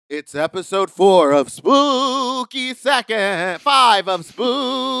It's episode 4 of Spooky Second. 5 of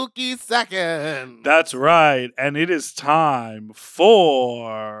Spooky Second. That's right, and it is time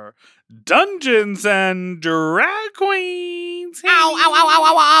for Dungeons and Drag Queens. Ow, ow, ow, ow,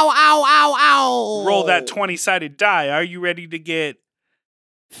 ow, ow, ow, ow, ow. Roll that 20-sided die. Are you ready to get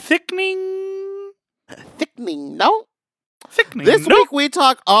thickening? Thickening, no? Thickening. This Nope. week we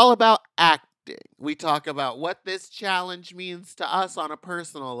talk all about acting. We talk about what this challenge means to us on a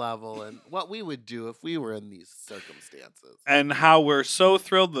personal level and what we would do if we were in these circumstances. And how we're so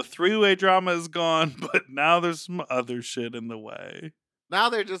thrilled the three-way drama is gone, but now there's some other shit in the way. Now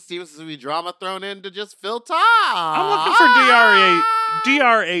there just seems to be drama thrown in to just fill time. I'm looking for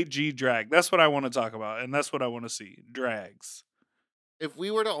DR8G drag. That's what I want to talk about, and that's what I want to see. Drags. If we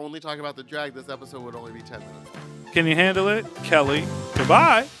were to only talk about the drag, this episode would only be 10 minutes. Can you handle it? Kelly,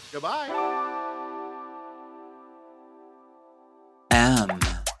 goodbye. Goodbye. M.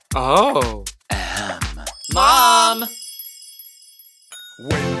 Oh. M. Mom!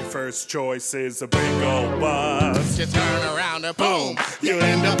 When your first choice is a big old bust, You turn around and boom, you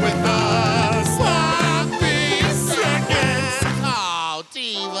end up with us. sloppy seconds. Oh,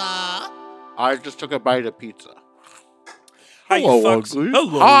 diva. I just took a bite of pizza. Hi, you Hello, fucks. ugly.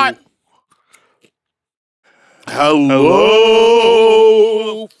 Hello. Hot.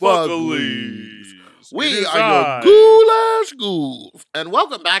 Hello, fugglies. It We is are your I. ghoulish ghouls. And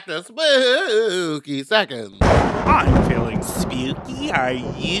welcome back to Spooky Seconds. I'm feeling spooky. Are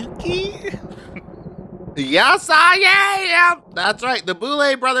you? Yes, I am. That's right. The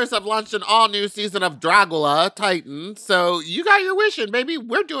Boulay brothers have launched an all-new season of Dragula Titan. So you got your wish, and baby,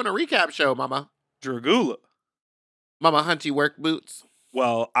 we're doing a recap show, Mama. Dragula. Mama Hunchy work boots.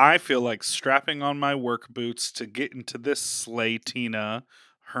 Well, I feel like strapping on my work boots to get into this sleigh, Tina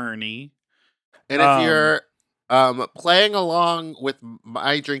Herney. And if you're playing along with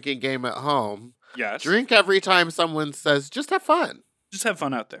my drinking game at home, Yes. drink every time someone says, just have fun. Just have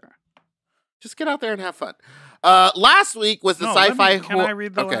fun out there. Just get out there and have fun. Last week was the sci-fi... Can I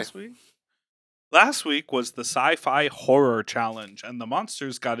read the last week? Last week was the sci-fi horror challenge, and the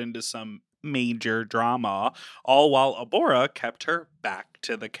monsters got into some major drama, all while Abora kept her back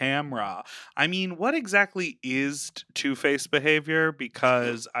to the camera. I mean, what exactly is two-faced behavior?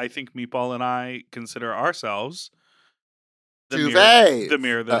 Because I think Meatball and I consider ourselves Two-faced. the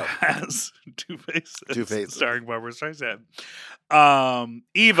mirror that has two faces. Two faces. Starring Barbara Streisand.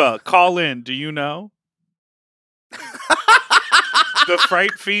 Eva, call in. Do you know? The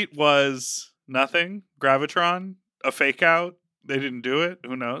Fright Feet was nothing. Gravitron, a fake out. They didn't do it.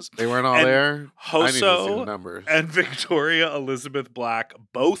 Who knows? They weren't all And there. I need to see the Hoso numbers. and Victoria Elizabeth Black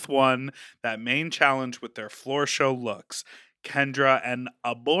both won that main challenge with their floor show looks. Kendra and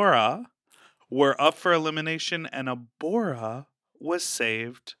Abora were up for elimination, and Abora was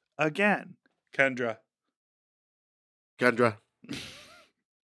saved again. Kendra. Kendra.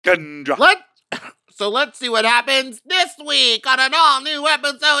 Kendra. Let's see what happens this week on an all-new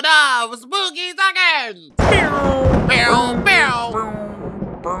episode of Spooky Seconds. Bow,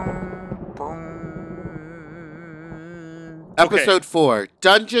 bow. Episode 4,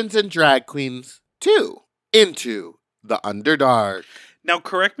 Dungeons and Drag Queens 2, Into the Underdark. Now,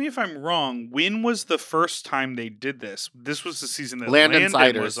 correct me if I'm wrong. When was the first time they did this? This was the season that Land Landon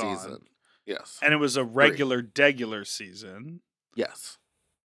Insider was season. on. Yes. And it was a regular season. Yes.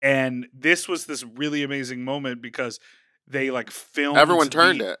 And this was this really amazing moment because they like filmed Everyone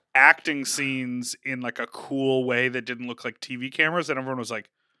turned the it. acting scenes in like a cool way that didn't look like TV cameras, and everyone was like,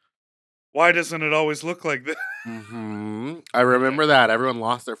 why doesn't it always look like this? I remember that. Everyone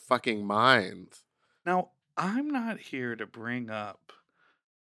lost their fucking minds. Now, I'm not here to bring up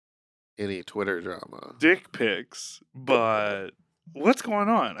Any Twitter drama. dick pics, but what's going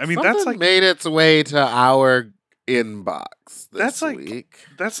on? I mean, Something that's like made its way to our inbox this That's like- week.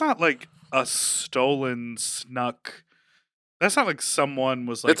 that's not like a stolen snuck. That's not like someone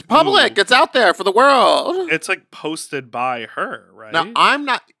was like It's public. "Ooh." It's out there for the world. It's like posted by her, right? Now, I'm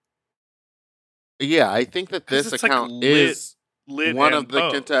not... Yeah, I think that 'Cause this it's, like, account lit- is Lit one and of the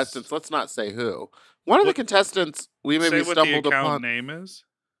post. contestants. Let's not say who. One of the What- contestants we maybe Say what the stumbled account upon. name is.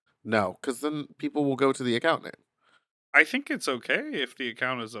 No, because then people will go to the account name. I think it's okay if the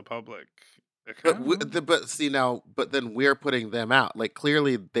account is a public But account. but see now, but then we're putting them out. Like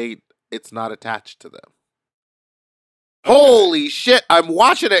clearly, it's not attached to them. Okay. Holy shit! I'm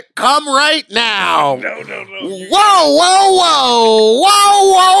watching it come right now. No. Whoa! Whoa! Whoa!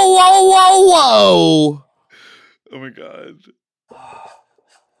 Whoa! Whoa! Whoa! Whoa! Whoa! Oh my god.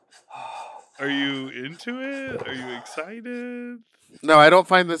 Are you into it? Are you excited? No, I don't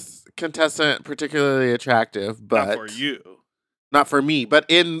find this contestant particularly attractive, but Not for you. Not for me, but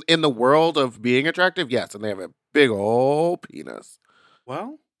in the world of being attractive, yes, and they have a big old penis.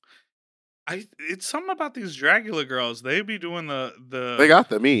 Well, it's something about these Dracula girls. They be doing They got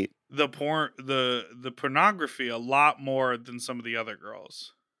the meat. the porn the pornography a lot more than some of the other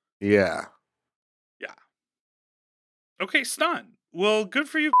girls. Yeah. Yeah. Okay, stun. Well, good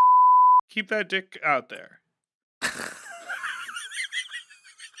for you. Keep that dick out there.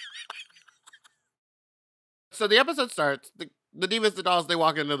 So the episode starts. The Divas, the Dolls, they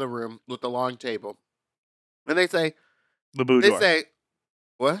walk into the room with the long table, and they say, The boudoir.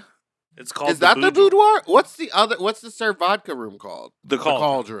 "What It's called is that? The boudoir? What's the other? What's the serve vodka room called? The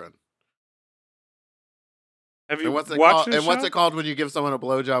cauldron. Have you And what's it watched called? this And what's show? it called when you give someone a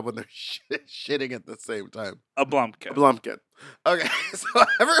blowjob when they're shitting at the same time? A Blumpkin. A Blumpkin. Okay, so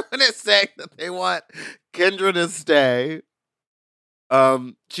everyone is saying that they want Kendra to stay.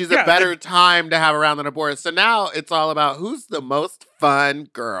 She's Yeah, a better time to have around than Abora. So now it's all about who's the most fun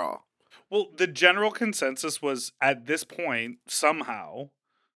girl. Well, the general consensus was at this point, somehow,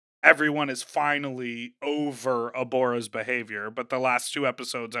 everyone is finally over Abora's behavior, but the last 2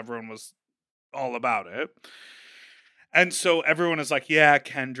 episodes, everyone was all about it. And so everyone is like, yeah,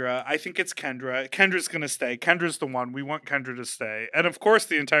 Kendra. I think it's Kendra. Kendra's going to stay. Kendra's the one. We want Kendra to stay. And of course,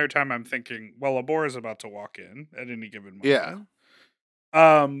 the entire time I'm thinking, well, Abora's about to walk in at any given moment. Yeah.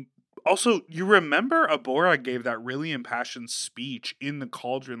 Also, you remember Abora gave that really impassioned speech in the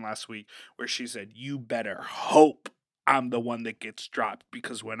Cauldron last week where she said, you better hope I'm the one that gets dropped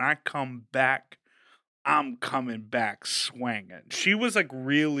because when I come back, I'm coming back swinging. She was like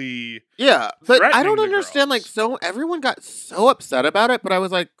really Yeah, but I threatening don't the understand. Like, girls. so everyone got so upset about it, but I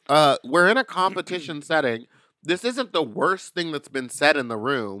was like, we're in a competition setting. This isn't the worst thing that's been said in the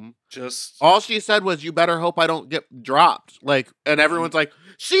room. just All she said was, "You better hope I don't get dropped." Like, and everyone's like,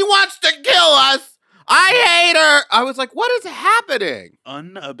 "She wants to kill us. I hate her." I was like, "What is happening?"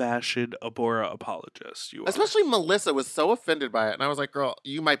 unabashed Abora apologist. You are. Especially Melissa was so offended by it, and I was like, "Girl,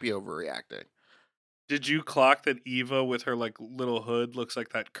 you might be overreacting." Did you clock that Eva with her like little hood looks like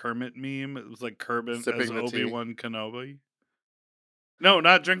that Kermit meme? It was like Kermit Sipping as the tea. Obi-Wan Kenobi. No,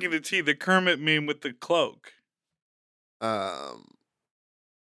 not drinking the tea. The Kermit meme with the cloak.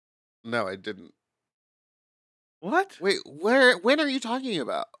 No, I didn't. What? Wait, when are you talking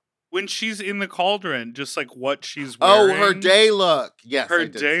about? When she's in the cauldron, just like what she's Oh, wearing. her day look. Yes, I Her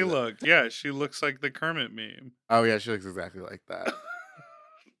did day see that. look. Yeah, she looks like the Kermit meme. Oh yeah, she looks exactly like that.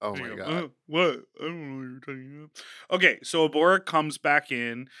 Oh my She goes, god. what? I don't know what you're talking about. Okay, so Abora comes back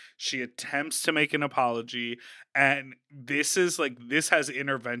in. She attempts to make an apology, and this has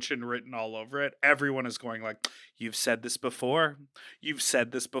intervention written all over it. Everyone is going like, "You've said this before. You've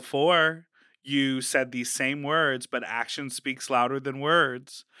said this before. You said these same words, but action speaks louder than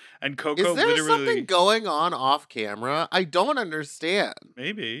words." And Coco Is there literally something going on off camera? I don't understand.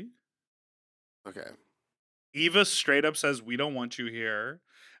 maybe Okay. Eva straight up says, "We don't want you here."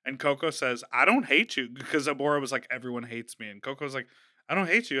 And Coco says, "I don't hate you." Because Abora was like, "Everyone hates me." And Coco's like, "I don't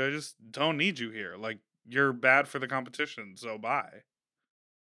hate you. I just don't need you here. Like, you're bad for the competition. So bye."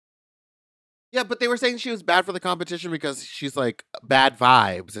 Yeah, but they were saying she was bad for the competition because she's like bad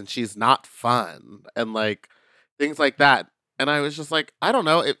vibes and she's not fun and like things like that. And I was just like, I don't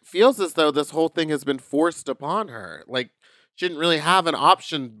know. It feels as though this whole thing has been forced upon her. Like, she didn't really have an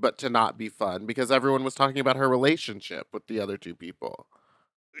option but to not be fun because everyone was talking about her relationship with the other 2 people.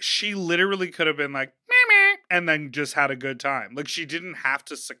 She literally could have been like, meh, meh, and then just had a good time. Like, she didn't have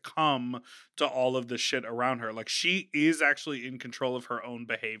to succumb to all of the shit around her. Like, she is actually in control of her own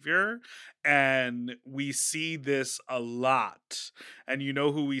behavior. And we see this a lot. And you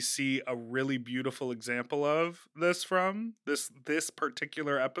know who we see a really beautiful example of this from? This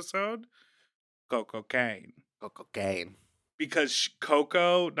particular episode? Coco Kane. Cocaine. Because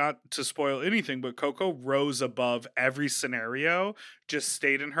Coco, not to spoil anything, but Coco rose above every scenario, just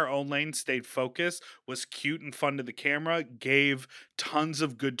stayed in her own lane, stayed focused, was cute and fun to the camera, gave tons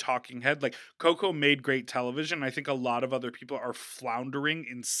of good talking head. Like, Coco made great television. I think a lot of other people are floundering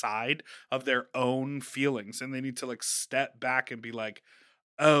inside of their own feelings, and they need to like step back and be like,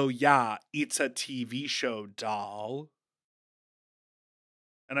 oh yeah, it's a TV show, doll.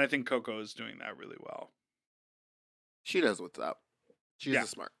 And I think Coco is doing that really well. She knows what's up. She's Yeah. a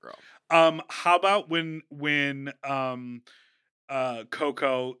smart girl. How about when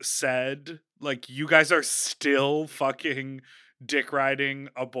Coco said, like, you guys are still fucking dick riding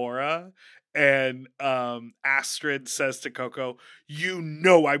Abora, and Astrid says to Coco, "You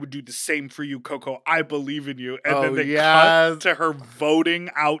know I would do the same for you, Coco. I believe in you." And then they cut to her voting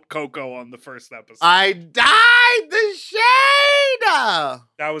out Coco on the first episode. I died the shade.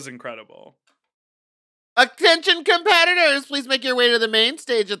 That was incredible. Attention competitors, please make your way to the main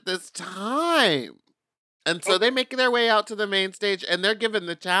stage at this time. And so they make their way out to the main stage and they're given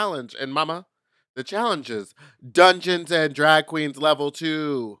the challenge. And mama, the challenge is Dungeons and Drag Queens Level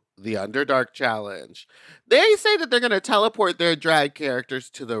 2, the Underdark Challenge. They say that they're going to teleport their drag characters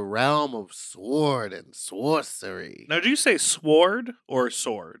to the realm of sword and sorcery. Now, do you say sword or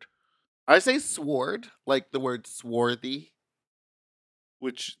sword? I say sword, like the word swarthy.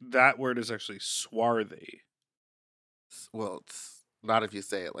 Which that word is actually swarthy. Well, it's not if you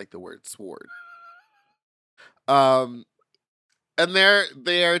say it like the word sword. And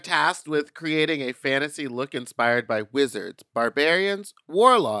they are tasked with creating a fantasy look inspired by wizards, barbarians,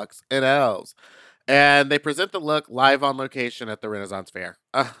 warlocks, and elves. And they present the look live on location at the Renaissance Fair.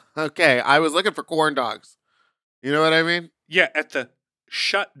 Okay, I was looking for corn dogs. You know what I mean? Yeah, at the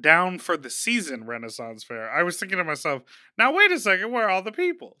shut down for the season Renaissance Fair. I was thinking to myself, now wait a second, where are all the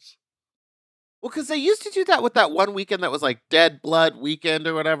peoples? Well, because they used to do that with that one weekend that was like Dead Blood Weekend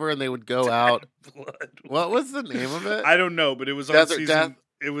or whatever, and they would go out. Blood. What was the name of it? I don't know, but it was on Desert season. Death?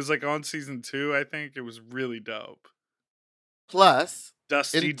 It was like on season 2, I think. It was really dope. Plus,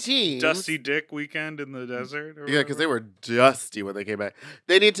 Dusty in teams, Dusty Dick Weekend in the desert. Or yeah, because they were dusty when they came back.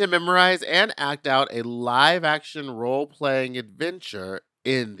 They need to memorize and act out a live-action role-playing adventure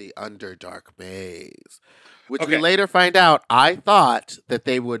in the Underdark Maze. Which we Okay. later find out, I thought that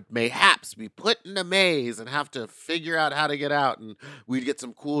they would mayhaps be put in a maze and have to figure out how to get out, and we'd get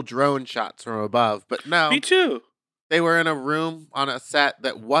some cool drone shots from above. But no, Me too. they were in a room on a set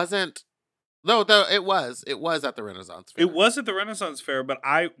that wasn't. No, it was at the Renaissance Fair. It was at the Renaissance Fair, but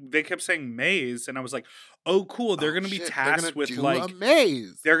they kept saying maze, and I was like, "Oh, cool! They're going to be Shit, tasked they're gonna with do like a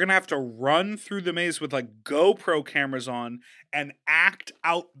maze. they're going to have to run through the maze with like GoPro cameras on and act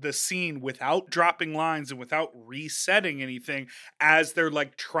out the scene without dropping lines and without resetting anything as they're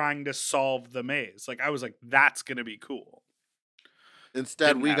like trying to solve the maze." Like I was like, "That's going to be cool." Instead,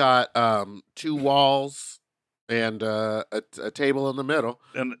 Didn't we happen. got 2 walls and a table in the middle.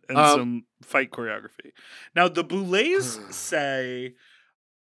 And Um, some fight choreography. Now the Boulets say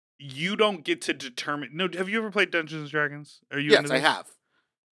you don't get to determine. No, have you ever played Dungeons and Dragons? Are you? Yes, into I this? have.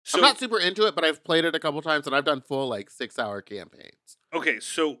 So, I'm not super into it, but I've played it a couple times, and I've done full like 6-hour campaigns. okay,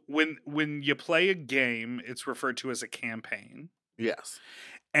 so when you play a game, it's referred to as a campaign. Yes.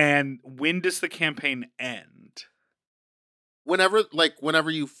 And when does the campaign end?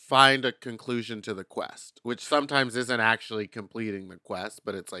 Whenever you find a conclusion to the quest, which sometimes isn't actually completing the quest,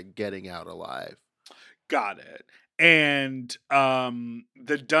 but it's like getting out alive. Got it. And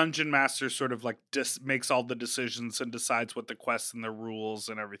the dungeon master sort of like just makes all the decisions and decides what the quests and the rules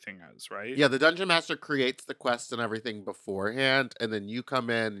and everything is, right? Yeah, the dungeon master creates the quest and everything beforehand, and then you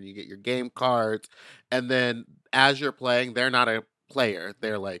come in and you get your game cards, and then as you're playing, they're not a player;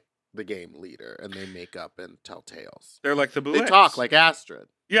 they're like the game leader, and they make up and tell tales. They're like the They Boulets. talk like Astrid.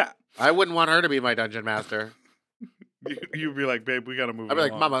 Yeah. I wouldn't want her to be my dungeon master. You'd be like, babe, we got to move I'd be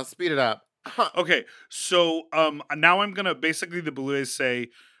like, along. Mama, speed it up. Okay, so now I'm gonna basically the Blues say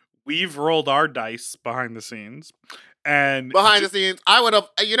we've rolled our dice behind the scenes, and Behind the scenes, I would have.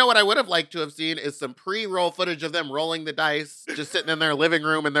 You know what I would have liked to have seen is some pre-roll footage of them rolling the dice, just sitting in their living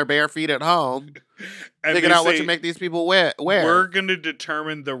room in their bare feet at home, and figuring they out what say, to make these people wear. We're gonna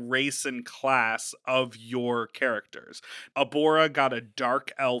determine the race and class of your characters. Abora got a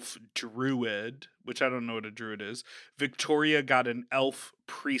dark elf druid, which I don't know what a druid is. Victoria got an elf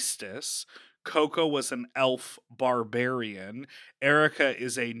priestess. Coco was an elf barbarian. Erica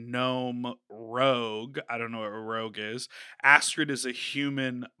is a gnome rogue. I don't know what a rogue is. Astrid is a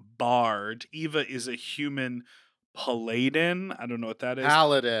human bard. Eva is a human paladin. I don't know what that is.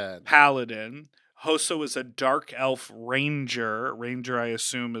 Paladin. Hoso is a dark elf ranger. Ranger, I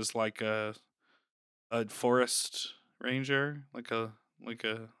assume, is like a forest ranger, like a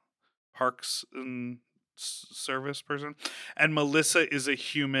parks and service person. And Melissa is a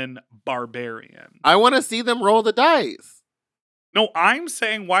human barbarian. I want to see them roll the dice. No, I'm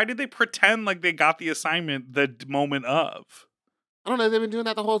saying, why did they pretend like they got the assignment the moment of? I don't know. They've been doing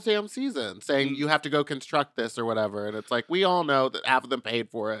that the whole damn season, saying you have to go construct this or whatever, and it's like we all know that half of them paid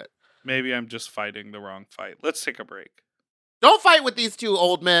for it. Maybe I'm just fighting the wrong fight. Let's take a break. Don't fight with these 2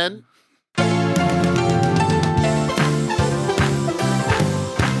 old men.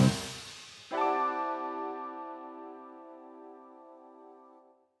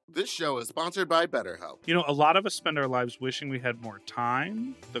 This show is sponsored by BetterHelp. You know, a lot of us spend our lives wishing we had more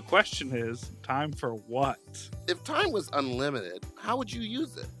time. The question is, time for what? If time was unlimited, how would you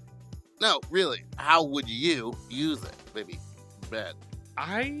use it? No, really, how would you use it? Maybe bed.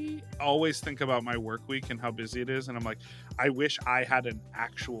 I always think about my work week and how busy it is, and I'm like, I wish I had an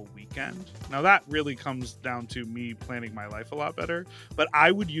actual weekend. Now that really comes down to me planning my life a lot better, but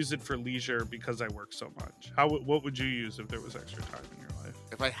I would use it for leisure because I work so much. What would you use if there was extra time in your life?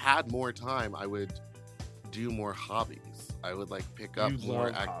 If I had more time, I would do more hobbies. I would like pick up You more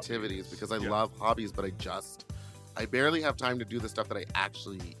love activities hobbies. because I Yeah. love hobbies, but I barely have time to do the stuff that I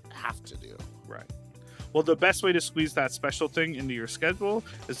actually have to do. Right. Well, the best way to squeeze that special thing into your schedule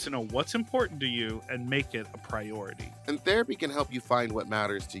is to know what's important to you and make it a priority. And therapy can help you find what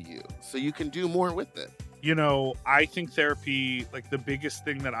matters to you so you can do more with it. You know, I think therapy, like the biggest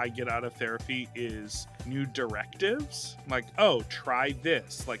thing that I get out of therapy is new directives. Like, oh, try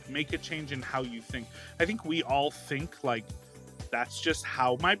this. Like, make a change in how you think. I think we all think like that's just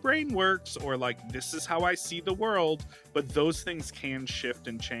how my brain works, or like this is how I see the world. But those things can shift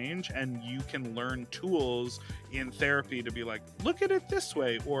and change, and you can learn tools in therapy to be like, look at it this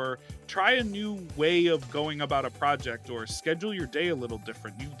way, or try a new way of going about a project, or schedule your day a little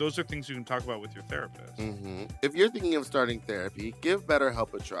different. Those are things you can talk about with your therapist. If you're thinking of starting therapy, give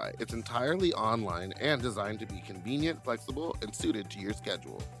BetterHelp a try. It's entirely online and designed to be convenient, flexible, and suited to your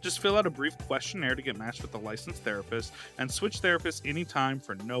schedule. Just fill out a brief questionnaire to get matched with a licensed therapist and switch therapists anytime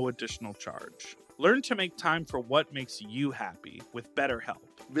for no additional charge. Learn to make time for what makes you happy with BetterHelp.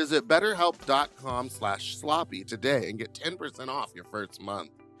 Visit betterhelp.com/sloppy today and get 10% off your first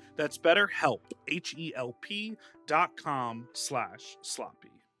month. That's BetterHelp, HELP.com/sloppy.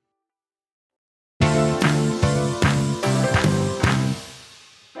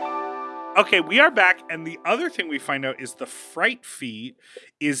 Okay, we are back, and the other thing we find out is the Fright Feet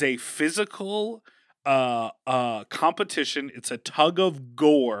is a physical competition. It's a tug of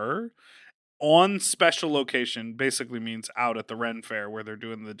gore on special location. Basically means out at the Ren Fair where they're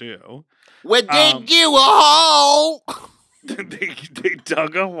doing the do. When they do a hole! they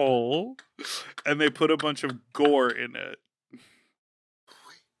dug a hole and they put a bunch of gore in it.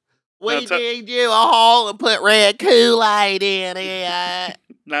 When they do a hole and put red Kool-Aid in it.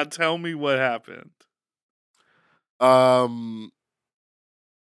 Now tell me what happened. The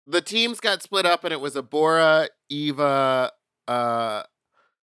teams got split up and it was Abora, Eva,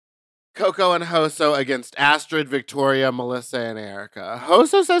 Coco, and Hoso against Astrid, Victoria, Melissa, and Erica.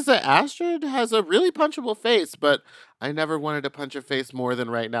 Hoso says that Astrid has a really punchable face, but I never wanted to punch a face more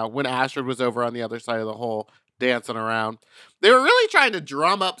than right now when Astrid was over on the other side of the hole dancing around. They were really trying to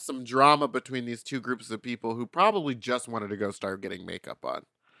drum up some drama between these two groups of people who probably just wanted to go start getting makeup on.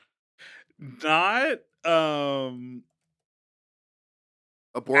 Not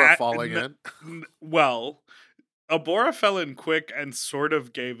Abora falling in. Well, Abora fell in quick and sort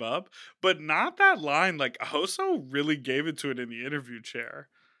of gave up, but not that line. Like, Hoso really gave it to it in the interview chair.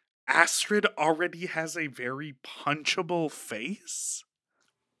 Astrid already has a very punchable face.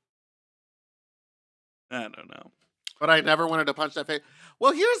 I don't know. But I never wanted to punch that face.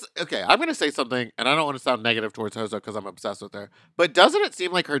 Well, I'm going to say something, and I don't want to sound negative towards Hoso because I'm obsessed with her. But doesn't it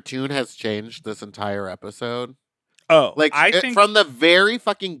seem like her tune has changed this entire episode? Oh, Like, I think from the very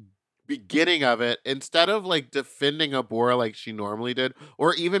fucking beginning of it, instead of like defending Abora like she normally did,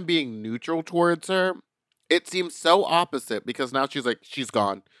 or even being neutral towards her, it seems so opposite because now she's like, she's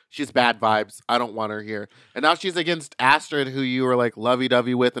gone. She's bad vibes. I don't want her here. And now she's against Astrid, who you were like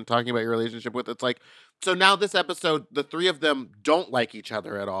lovey-dovey with and talking about your relationship with. It's like, so now this episode, the three of them don't like each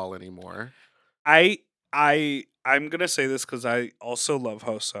other at all anymore. I'm gonna say this because I also love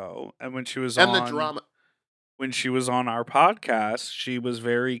Hoso, and when she was And the drama. when she was on our podcast, she was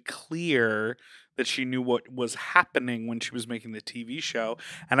very clear that she knew what was happening when she was making the TV show.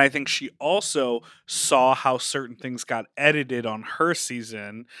 And I think she also saw how certain things got edited on her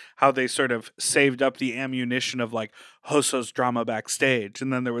season, how they sort of saved up the ammunition of like Hoso's drama backstage.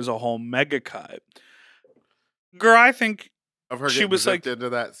 And then there was a whole mega cut. Girl, I think Of her she getting was zipped like, into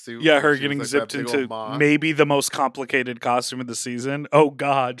that suit. yeah, and her she getting was like that zipped big old into moth. maybe the most complicated costume of the season. Oh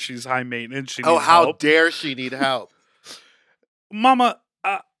God, she's high maintenance. She Oh, needs how help. dare she need help? Mama,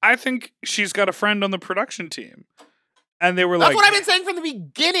 I think she's got a friend on the production team. And they were That's like, what I've been saying from the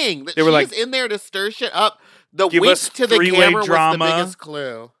beginning. That They were she's like, in there to stir shit up. The give wink us to the three-way camera drama. was the biggest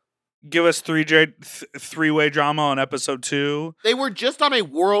clue. give us three-way drama on episode 2. They were just on a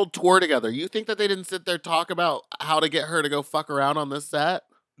world tour together. You think that they didn't sit there talk about how to get her to go fuck around on this set?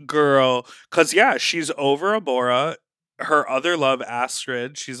 Girl, because yeah, she's over Abora. Her other love,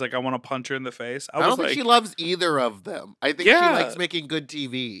 Astrid, she's like, I want to punch her in the face. I was don't think like, she loves either of them. I think Yeah. she likes making good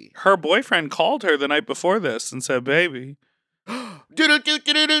TV. her boyfriend called her the night before this and said, baby.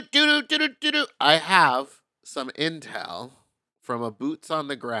 Do-do-do-do-do-do-do-do-do-do. I have some intel from a boots on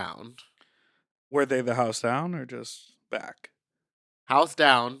the ground. Were they the house down or just back? House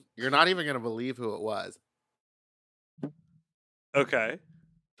down. You're not even gonna believe who it was. Okay.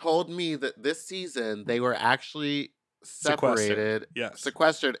 Told me that this season they were actually Sequestered. separated, Yes.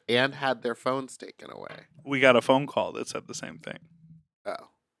 sequestered, and had their phones taken away. We got a phone call that said the same thing. Oh.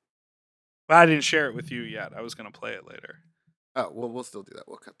 But I didn't share it with you yet. I was going to play it later. Oh, well, we'll still do that.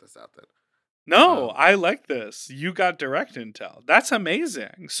 We'll cut this out then. No, I like this. You got direct intel. That's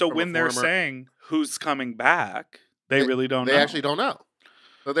amazing. So From a when they're former- saying who's coming back, they really don't know. They actually don't know.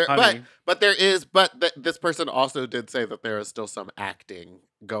 So there, Honey. but this person also did say that there is still some acting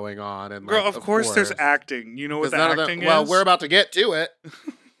going on, and Girl, like, of course there's acting. You know what 'Cause the none of them- acting Well, is? we're about to get to it.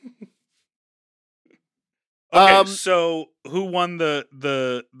 Okay, so who won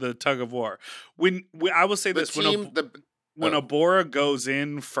the tug of war? When I will say The this: team, when oh. Abora goes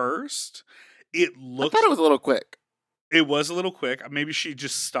in first, it I looks thought it was a little quick. It was a little quick. Maybe she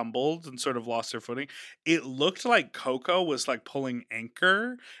just stumbled and sort of lost her footing. It looked like Coco was like pulling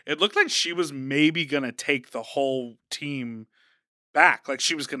anchor. It looked like she was maybe going to take the whole team back. Like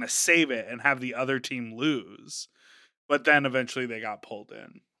she was going to save it and have the other team lose. But then eventually they got pulled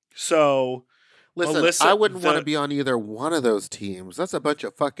in. So, Listen, Melissa, I wouldn't want to be on either one of those teams. That's a bunch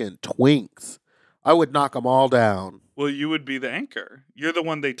of fucking twinks. I would knock them all down. well, you would be the anchor. You're the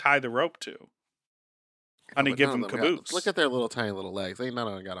one they tie the rope to. Honey, But give none them of them got- caboose. Look at their little tiny little legs. They none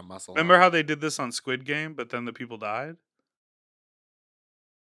of them got a muscle. Remember on. how they did this on Squid Game, but then the people died?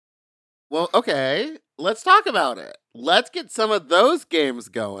 Well, okay. Let's talk about it. Let's get some of those games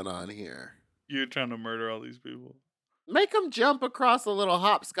going on here. You're trying to murder all these people. Make them jump across a little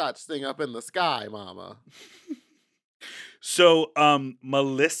hopscotch thing up in the sky, mama. So,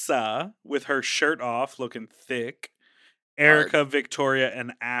 Melissa, with her shirt off, looking thick, Erica, Victoria,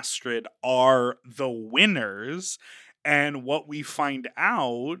 and Astrid are the winners. And what we find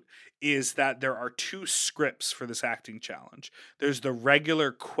out is that there are two scripts for this acting challenge. There's the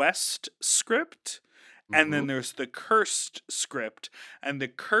regular quest script, and then there's the cursed script. And the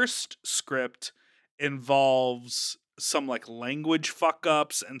cursed script involves some like language fuck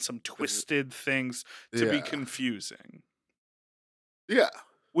ups and some twisted things to be Yeah. confusing. Yeah.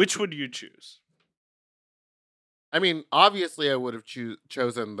 Which would you choose? I mean, obviously, I would have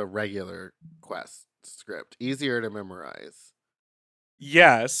chosen the regular quest script. Easier to memorize.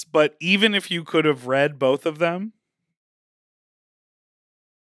 Yes, but even if you could have read both of them,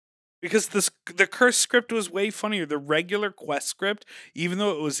 because the curse script was way funnier. The regular quest script, even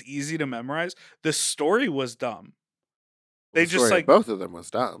though it was easy to memorize, the story was dumb. They The just story of like both of them was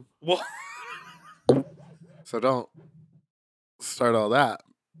dumb. well, So don't start all that.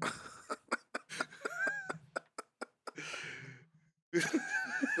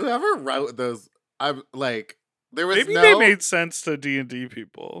 Whoever wrote those, I'm like, there was maybe no. they made sense to D&D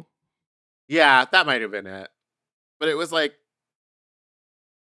people. Yeah, that might have been it. But it was like,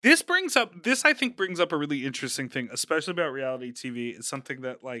 This I think brings up a really interesting thing, especially about reality TV. It's something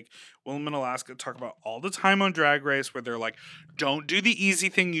that like Willem and Alaska talk about all the time on Drag Race, where they're like, don't do the easy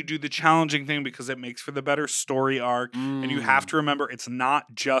thing, you do the challenging thing because it makes for the better story arc. And you have to remember it's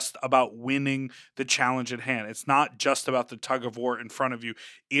not just about winning the challenge at hand. It's not just about the tug of war in front of you.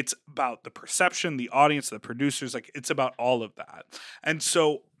 It's about the perception, the audience, the producers, like it's about all of that. And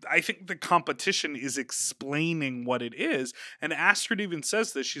so I think the competition is explaining what it is. And Astrid even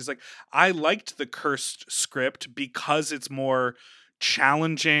says this. She's like, I liked the cursed script because it's more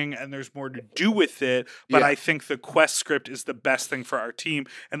challenging and there's more to do with it. But Yeah. I think the quest script is the best thing for our team.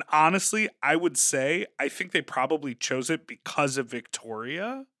 And honestly, I would say, I think they probably chose it because of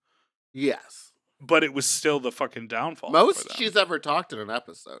Victoria, yes. but it was still the fucking downfall. for Most them. she's ever talked in an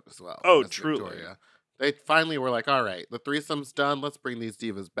episode as well. Oh, Miss truly. Victoria. They finally were like, all right, the threesome's done. Let's bring these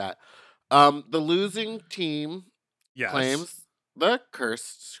divas back. The losing team Yes. claims the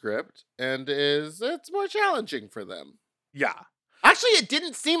cursed script and it's more challenging for them. Yeah. Actually, it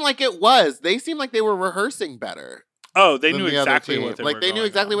didn't seem like it was. They seemed like they were rehearsing better. Oh, they than knew the other exactly team. what they like were they knew going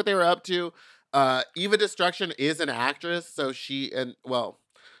exactly on. what they were up to. Eva Destruction is an actress, so she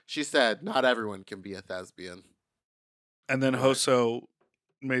said not everyone can be a thespian. And then Right. Hoso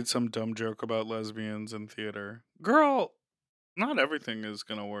made some dumb joke about lesbians in theater. Girl, not everything is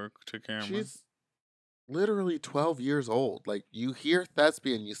gonna work to camera. She's literally 12 years old. Like you hear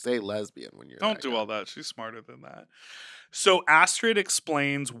thespian, you say lesbian when you're Don't that do young. all that. She's smarter than that. So Astrid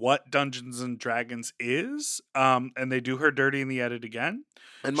explains what Dungeons and Dragons is, and they do her dirty in the edit again.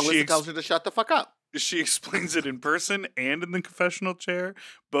 And She Melissa ex- tells her to shut the fuck up. She explains it in person and in the confessional chair.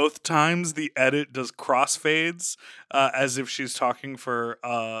 Both times the edit does crossfades as if she's talking for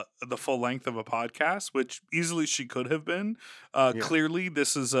the full length of a podcast, which easily she could have been. Yeah. Clearly,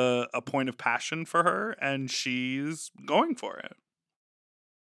 this is a point of passion for her, and she's going for it.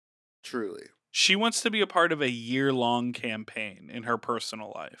 Truly. She wants to be a part of a year-long campaign in her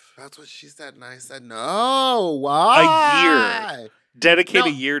personal life. That's what she said, and I said, no, why? Dedicate No. a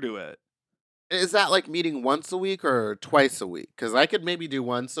year to it. Is that like meeting once a week or twice a week? Because I could maybe do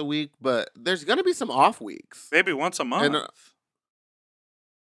once a week, but there's going to be some off weeks. Maybe once a month.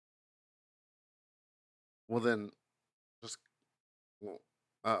 Well, then, just,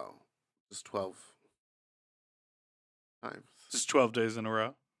 just 12 times. Just 12 days in a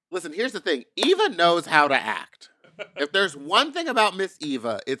row. Listen, here's the thing. Eva knows how to act. If there's one thing about Miss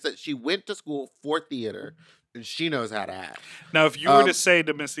Eva, it's that she went to school for theater and she knows how to act. Now, if you were to say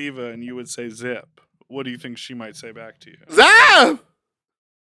to Miss Eva and you would say zip, what do you think she might say back to you? Zap!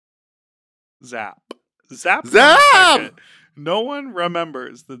 Zap. Zap. Zap! comes second. No one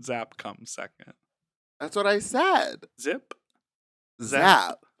remembers that Zap comes second. That's what I said. Zip.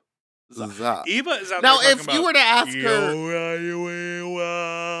 Zap. Zap. Zap. Eva is out Now, there if you were to ask her,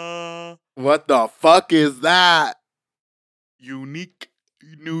 her, what the fuck is that? unique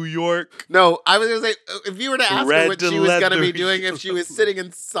New York. No, I was going to say, if you were to ask her what Red she was going to be leather doing if she was sitting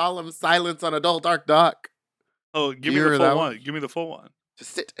in solemn silence on a dull, dark dock. Oh, give me You the hear full that one. one? Give me the full one. To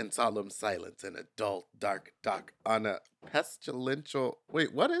sit in solemn silence in a dull, dark dock on a pestilential...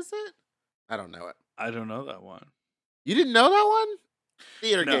 Wait, what is it? I don't know it. I don't know that one. You didn't know that one?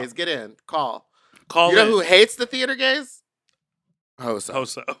 Theater No. gays, get in. Call. Call You know in. who hates the theater gays? Hoso.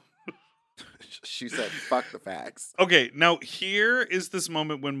 Hoso. She said, fuck the facts. Okay, now here is this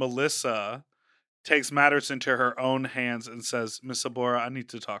moment when Melissa takes matters into her own hands and says, Miss Abora, I need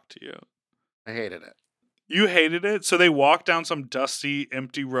to talk to you. I hated it. You hated it? So they walk down some dusty,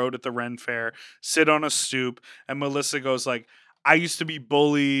 empty road at the Ren Fair, sit on a stoop, and Melissa goes like, I used to be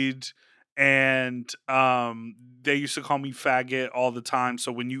bullied, and they used to call me faggot all the time,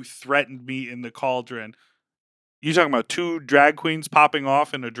 so when you threatened me in the cauldron, you talking about two drag queens popping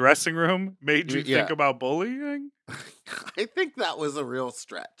off in a dressing room made you Yeah. think about bullying? I think that was a real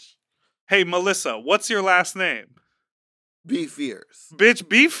stretch. Hey, Melissa, what's your last name? Be fierce. Bitch,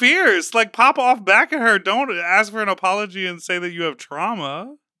 be fierce. Like, pop off back at her. Don't ask for an apology and say that you have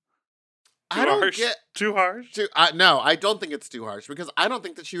trauma. I don't harsh. get... Too harsh? No, I don't think it's too harsh because I don't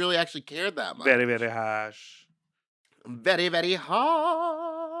think that she really actually cared that much. Very, very harsh. Very, very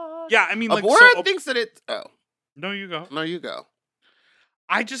harsh. Yeah, I mean, like, Abora thinks that it's... Oh, no, you go. no, you go.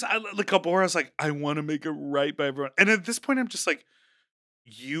 Like, Abora's like, I want to make it right by everyone. And at this point, I'm just like,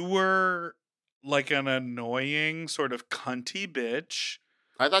 you were like an annoying sort of cunty bitch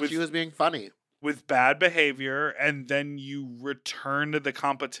I thought With- she was being funny. with bad behavior, and then you return to the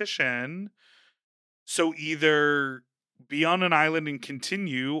competition. So either be on an island and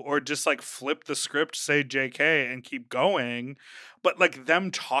continue, or just like flip the script, say JK, and keep going. But like them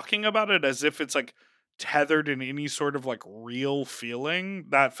talking about it as if it's like tethered in any sort of like real feeling,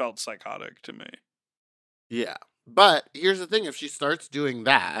 that felt psychotic to me. Yeah. But here's the thing. If she starts doing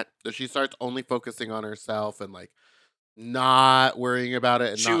that, if she starts only focusing on herself and like not worrying about it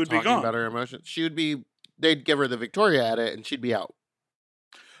and She not would be talking gone. about her emotions, they'd give her the Victoria at it and she'd be out.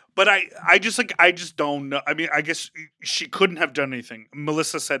 But I just don't know. I mean, I guess she couldn't have done anything.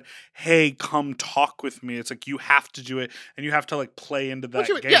 Melissa said, "Hey, come talk with me." It's like you have to do it, and you have to like play into that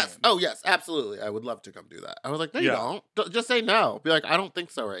game. Yes. Oh, yes. Absolutely. I would love to come do that. I was like, no, you Yeah. don't. Just say no. Be like, I don't think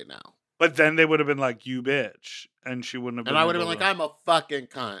so right now. But then they would have been like, "You bitch," and she wouldn't have been. And I would have been able like, to- I'm a fucking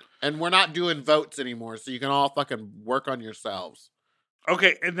cunt. And we're not doing votes anymore, so you can all fucking work on yourselves.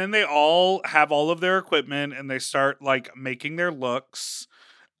 Okay, and then they all have all of their equipment, and they start like making their looks.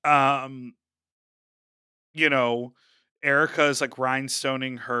 You know, Erica is like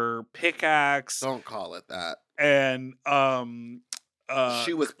rhinestoning her pickaxe, Don't call it that. and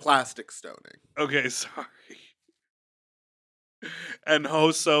She was plastic stoning. okay, sorry. And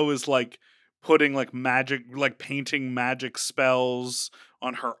Hoso is like putting like magic, like painting magic spells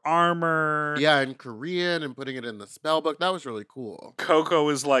on her armor. Yeah, in Korean and putting it in the spell book. That was really cool. Coco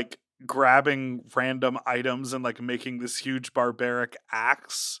is like grabbing random items and like making this huge barbaric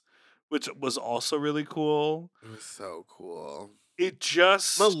axe, which was also really cool. It was so cool. It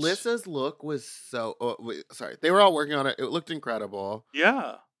just Melissa's look was so. Sorry, they were all working on it. It looked incredible.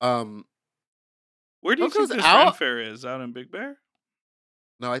 Yeah. Where do you Coco's think this out- Ren Fair is? Out in Big Bear?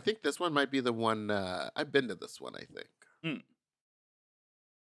 No, I think this one might be the one. I've been to this one. I think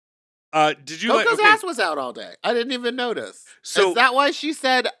Did you Coco's okay, ass was out all day. I didn't even notice. So- Is that why she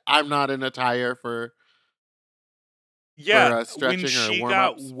said, "I'm not in attire for"? yeah, when stretching or she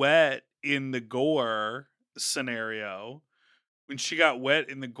got warm-ups? wet in the gore scenario,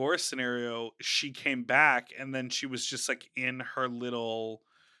 she came back and then she was just like in her little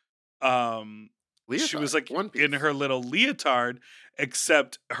she was like One in Piece. her little leotard,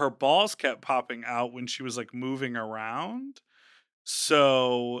 except her balls kept popping out when she was like moving around.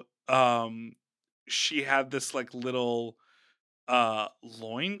 So she had this like little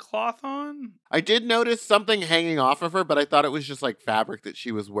loincloth on. I did notice something hanging off of her, but I thought it was just like fabric that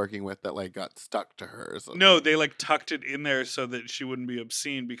she was working with that like got stuck to her or something. No, they like tucked it in there so that she wouldn't be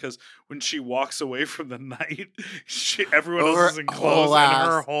obscene, because when she walks away from the night, everyone Oh, her else is in whole clothes and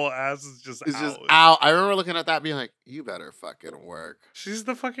her ass whole ass is just It's out. just out. I remember looking at that being like, you better fucking work. She's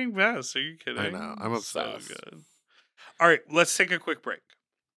the fucking best. Are you kidding? I know. I'm So obsessed. good. All right, let's take a quick break.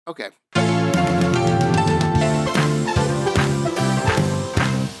 Okay.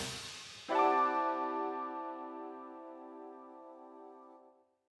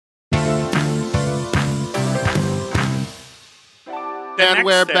 And next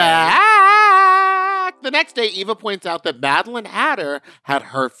we're day- back. The next day, Eva points out that Madeline Hatter had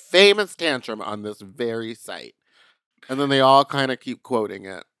her famous tantrum on this very site. And then they all kind of keep quoting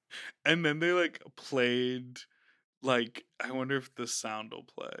it. And then they like played, like, I wonder if the sound will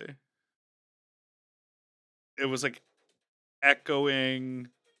play. It was like echoing.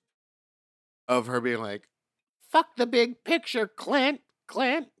 Of her being like, fuck the big picture, Clint.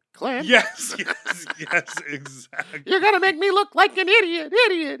 Yes, exactly. You're going to make me look like an idiot.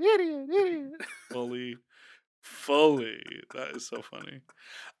 Fully. That is so funny.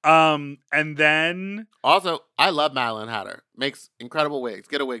 And then Also, I love Madeline Hatter. Makes incredible wigs.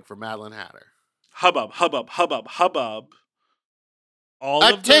 Get a wig for Madeline Hatter. hubbub. All of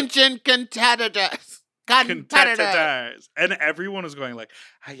the Attention, competitors. competitors, and everyone was going like,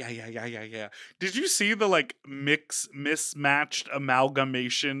 yeah. Did you see the like mismatched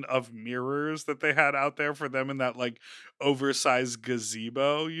amalgamation of mirrors that they had out there for them in that like oversized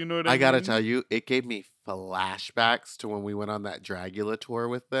gazebo? You know what I mean? I gotta tell you, it gave me flashbacks to when we went on that Dragula tour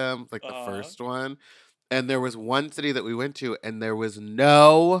with them, like the first one. And there was one city that we went to, and there was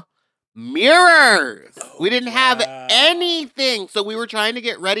no mirrors. We didn't have wow. anything. So we were trying to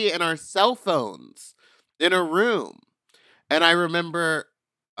get ready in our cell phones in a room. And I remember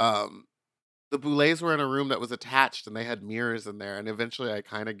the Boulets were in a room that was attached, and they had mirrors in there. And eventually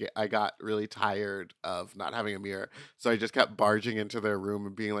I got really tired of not having a mirror. So I just kept barging into their room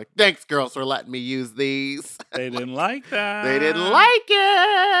and being like, thanks, girls, for letting me use these. They didn't like that. They didn't like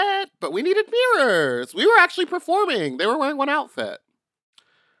it, but we needed mirrors. We were actually performing. They were wearing one outfit.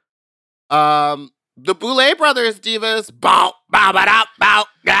 The Boulay Brothers divas, bow, bow, ba, da, bow,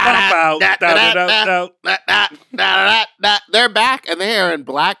 Bow, da, bow, da, da, da, da, da, da, da, da. They're back, and they are in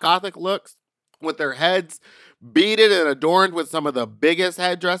black gothic looks with their heads beaded and adorned with some of the biggest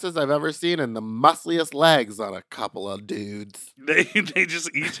headdresses I've ever seen and the muscliest legs on a couple of dudes. They just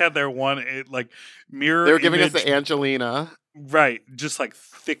each had their one like mirror. They were giving us image. the Angelina. Right, just like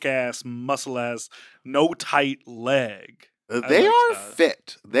thick ass, muscle ass, no tight leg. They like are that.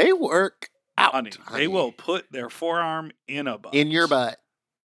 fit. They work out. Honey, they will put their forearm in a butt. In your butt.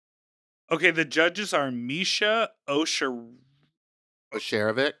 Okay, the judges are Misha Osherovic.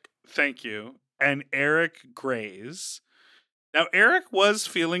 Thank you, and Eric Grays. Now, Eric was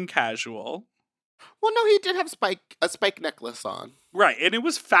feeling casual. Well, no, he did have a spike necklace on. Right, and it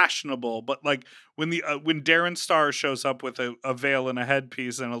was fashionable, but like when Darren Star shows up with a veil and a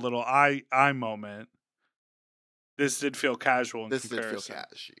headpiece and a little eye moment, this did feel casual in This did comparison.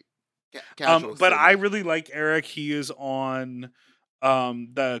 feel casual. But I really like Eric. He is on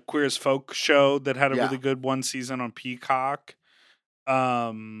the Queer as Folk show that had a Yeah. really good one season on Peacock.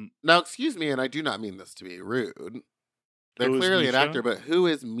 Now, excuse me, and I do not mean this to be rude. They're Who is clearly an Misha? actor, but who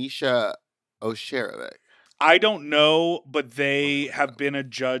is Misha Osherovic? I don't know, but they have been a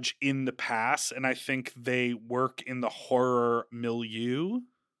judge in the past, and I think they work in the horror milieu.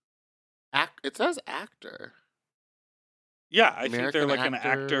 It says actor. Yeah, I think they're American like an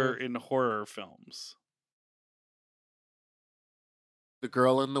actor actor. in horror films. The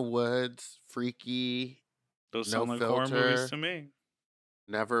Girl in the Woods, Freaky, Those No sound like horror movies Filter. to me.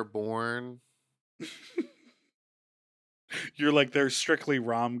 Never Born. You're like, they're strictly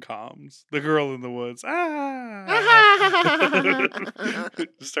rom-coms. The Girl in the Woods.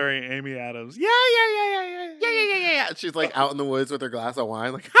 Starring Amy Adams. Yeah. Yeah. She's like out in the woods with her glass of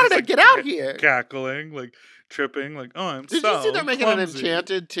wine. Like, how did I get out here? Cackling, like tripping, like, oh, I'm Did so you see they're making clumsy. an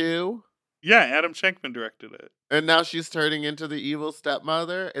Enchanted too? Yeah, Adam Shankman directed it. And now she's turning into the evil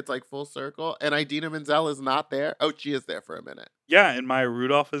stepmother. It's like full circle. And Idina Menzel is not there. Oh, she is there for a minute. Yeah, and Maya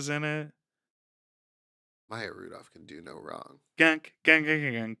Rudolph is in it. Maya Rudolph can do no wrong. Gang. It's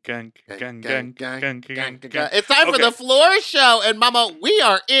time for Okay. the floor show. And Mama, we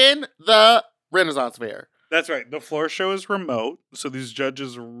are in the Renaissance Fair. That's right. The floor show is remote, so these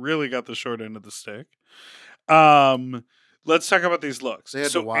judges really got the short end of the stick. Let's talk about these looks. They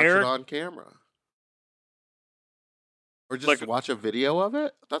had So to watch Eric, it on camera. Or just like, watch a video of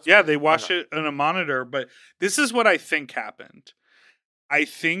it? That's yeah, weird. they watched Okay. it on a monitor, but this is what I think happened. I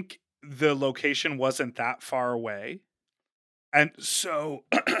think the location wasn't that far away. And so,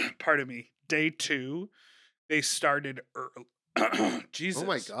 pardon me, day 2, they started early. Jesus. Oh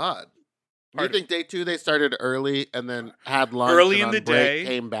my god. You Pardon think day 2 they started early and then had lunch Early and in on the break day.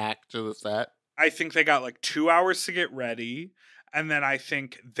 came back to the set? I think they got like 2 hours to get ready. And then I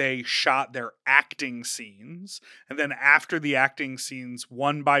think they shot their acting scenes. And then after the acting scenes,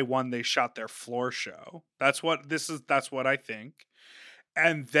 one by one, they shot their floor show. That's what I think.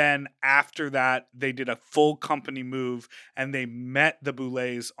 And then after that, they did a full company move and they met the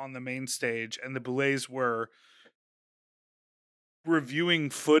Boulets on the main stage. And the Boulets were reviewing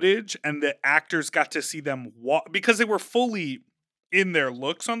footage and the actors got to see them walk because they were fully in their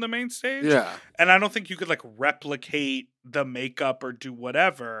looks on the main stage. Yeah. And I don't think you could like replicate the makeup or do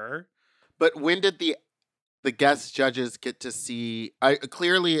whatever. But when did the guest judges get to see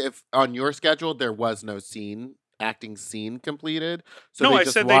clearly if on your schedule there was no acting scene completed. So No, they I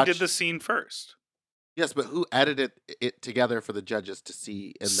just said watched, they did the scene first. Yes, but who edited it together for the judges to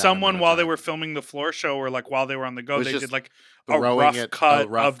see in that Someone amount of while they time? were filming the floor show or like while they were on the It go, was they just did like a throwing rough it cut a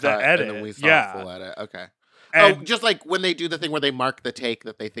rough of the cut, edit. and then we saw a Yeah. full edit. Okay. And just like when they do the thing where they mark the take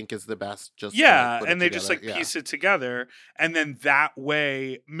that they think is the best, just to, yeah, like, put it and they just together. like piece it together, and then that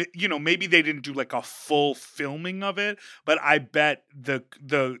way, maybe they didn't do like a full filming of it, but I bet the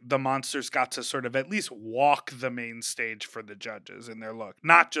monsters got to sort of at least walk the main stage for the judges in their look,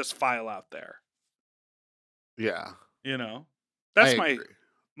 not just file out there. Yeah, That's I my agree.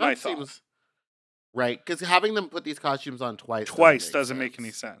 my That thought. seems right because having them put these costumes on twice Doesn't make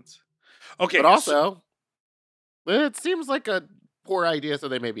any sense. Okay, But also, it seems like a poor idea, so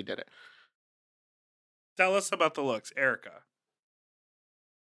they maybe did it. tell us about the looks, Erica.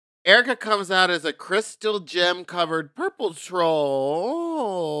 Erica comes out as a crystal gem covered purple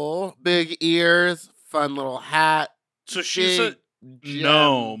troll. Big ears, fun little hat. So she's a big gems.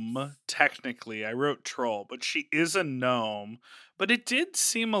 gnome, technically. I wrote troll, but she is a gnome. But it did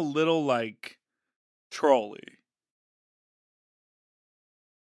seem a little like trolly.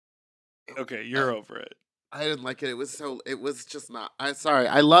 Okay, you're over it. I didn't like it. It was just not. I'm sorry.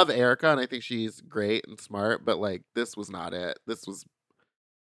 I love Erica and I think she's great and smart, but like this was not it. This was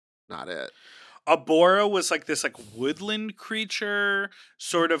not it. Abora was like this like woodland creature,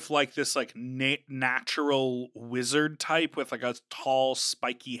 sort of like this like natural wizard type with like a tall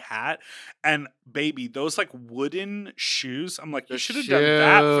spiky hat. And baby, those like wooden shoes. I'm like, you The should have done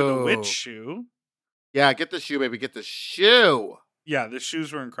that for the witch shoe. shoe. Yeah, get the shoe, baby. Get the shoe. Yeah, the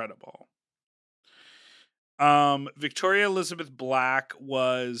shoes were incredible. Victoria Elizabeth Black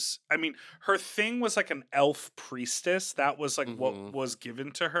was, I mean, her thing was like an elf priestess. That was like what was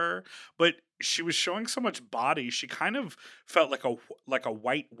given to her, but she was showing so much body. She kind of felt like a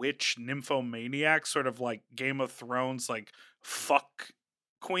white witch nymphomaniac, sort of like Game of Thrones, like fuck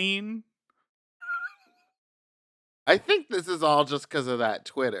queen. I think this is all just because of that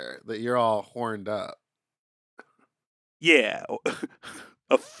Twitter that you're all horned up. Yeah,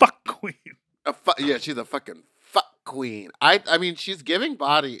 a fuck queen. Yeah, she's a fucking fuck queen. I mean, she's giving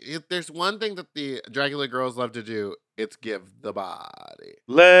body. If there's one thing that the Dracula girls love to do, it's give the body.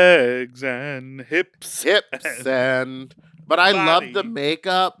 Legs and hips. But I love the Body.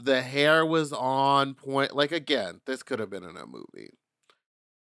 makeup. The hair was on point. Like, again, this could have been in a movie.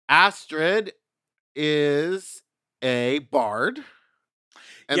 Astrid is a bard.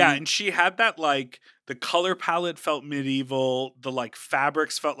 And she had that like the color palette felt medieval. The like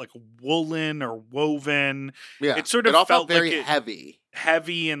fabrics felt like woolen or woven. Yeah, It sort of all felt very like it- heavy.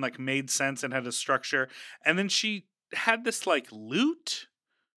 heavy and like made sense and had a structure. And then she had this like lute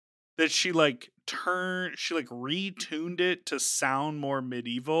that she retuned it to sound more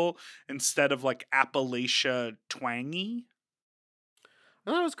medieval instead of like Appalachia twangy.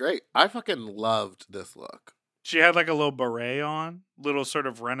 And that was great. I fucking loved this look. She had like a little beret on, little sort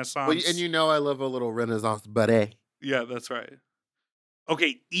of Renaissance. Well, and I love a little Renaissance beret. Yeah, that's right.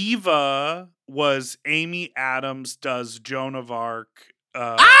 Okay, Eva was Amy Adams does Joan of Arc.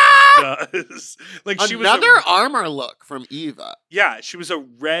 Does like she was Another armor look from Eva. Yeah, she was a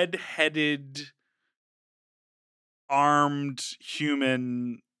red-headed, armed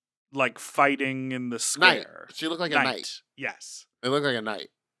human, like fighting in the Knight. square. She looked like a knight. Yes. It looked like a knight,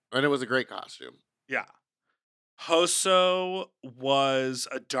 and it was a great costume. Yeah. Hoso was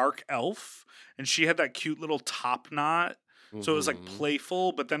a dark elf, and she had that cute little top knot. So it was like Mhm.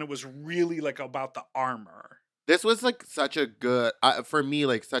 playful, but then it was really like about the armor. This was like such a good for me,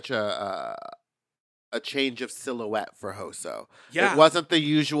 like such a change of silhouette for Hoso. It Yeah. wasn't the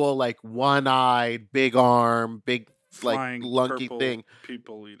usual like one-eyed, big arm, big like Flying lunky purple thing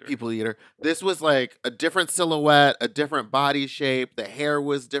people eater. people eater. This was like a different silhouette, a different body shape. The hair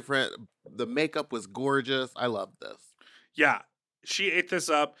was different. The makeup was gorgeous. I loved this. Yeah. She ate this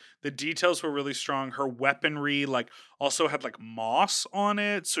up. The details were really strong. Her weaponry like also had like moss on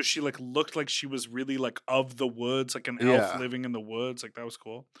it, so she like looked like she was really like of the woods, like an elf Yeah. living in the woods. Like that was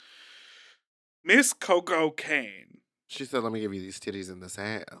cool. Miss Coco Kane, She said, "Let me give you these titties in this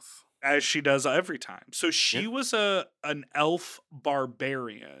ass." as she does every time. So she Yeah. was an elf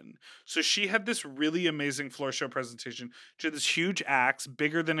barbarian. So she had this really amazing floor show presentation. She had this huge axe,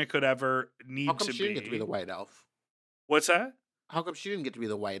 bigger than it could ever How need come to she didn't get to be the be. white elf? What's that? How come she didn't get to be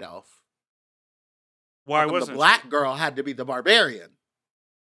the white elf? How Why come the wasn't black she? girl had to be the barbarian?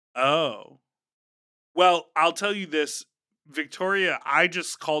 Oh. Well, I'll tell you this, Victoria, I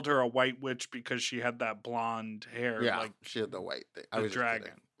just called her a white witch because she had that blonde hair Yeah, like she had the white thing. I the was just kidding.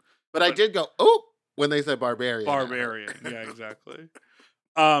 dragon. But I But did go, "Oh!" when they said barbarian. at her. barbarian. Yeah, exactly.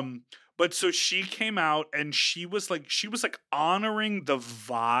 But so she came out and she was like honoring the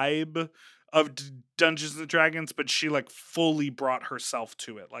vibe of Dungeons and Dragons, but she like fully brought herself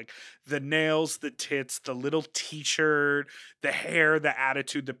to it. Like the nails, the tits, the little t-shirt, the hair, the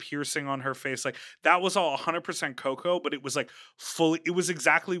attitude, the piercing on her face, like that was all 100% Coco, but it was like fully, it was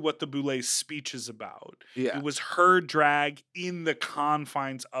exactly what the Boulay speech is about. Yeah. It was her drag in the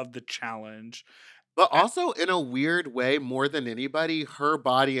confines of the challenge. But also, in a weird way, more than anybody, her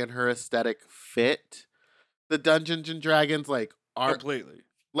body and her aesthetic fit the Dungeons and Dragons like are Completely.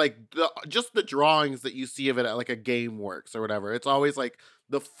 like just the drawings that you see of it at like a game works or whatever. It's always like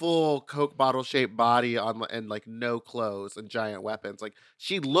the full Coke bottle shaped body on and like no clothes and giant weapons. Like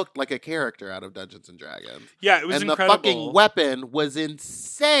she looked like a character out of Dungeons and Dragons. Yeah, it was And the incredible. fucking weapon was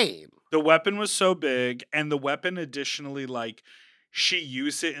insane. The weapon was so big, and the weapon additionally, like, she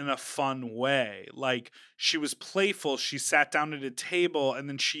used it in a fun way. Like, she was playful. She sat down at a table, and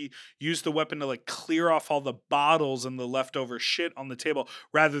then she used the weapon to, like, clear off all the bottles and the leftover shit on the table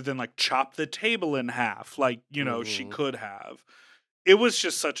rather than, like, chop the table in half, like, she Mhm. could have. It was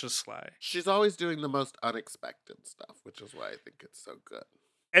just such a slay. She's always doing the most unexpected stuff, which is why I think it's so good.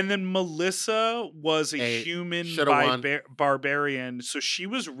 And then Melissa was a Hey, human shoulda won. barbarian. So she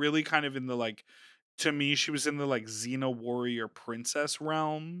was really kind of in the like, to me, she was in the like Xena warrior princess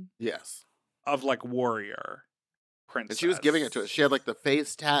realm Yes. of like warrior princess. And she was giving it to us. She had like the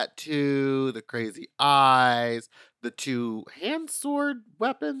face tattoo, the crazy eyes, the two hand sword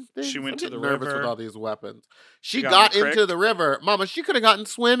weapon things. She went I'm to getting the nervous with river. all these weapons. She got got in the into creek. the river. Mama, she could have gotten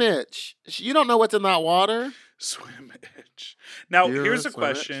swim itch. You don't know what's in that water. Swim itch. Now, Do you here's remember a swim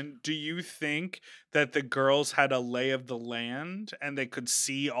itch? question. Do you think that the girls had a lay of the land and they could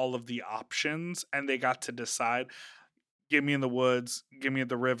see all of the options and they got to decide, give me in the woods, give me at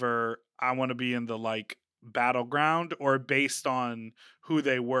the river, I want to be in the like battleground, or based on who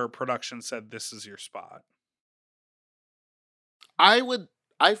they were, production said this is your spot?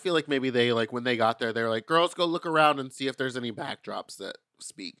 I feel like maybe they like when they got there, they were like, girls, go look around and see if there's any backdrops that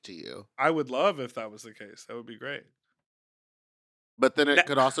speak to you. I would love if that was the case. That would be great. But then Na- it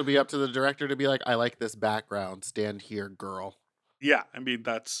could also be up to the director to be like, I like this background. Stand here, girl. Yeah, I mean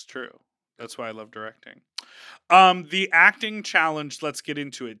that's true. That's why I love directing. The acting challenge, let's get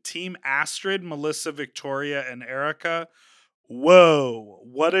into it. Team Astrid, Melissa, Victoria, and Erica. Whoa,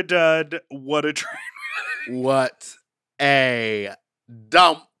 what a dud. What a train. What a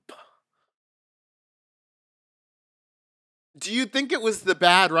dump. Do you think it was the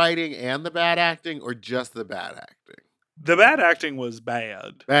bad writing and the bad acting, or just the bad acting? The bad acting was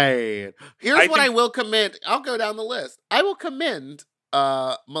bad. Bad. Here's I what I think- will commend. I'll go down the list. I will commend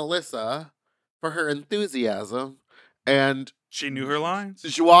Melissa for her enthusiasm and She knew her lines.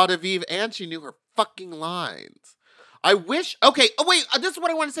 joie de vivre, and she knew her fucking lines. I wish. Okay. Oh wait. This is what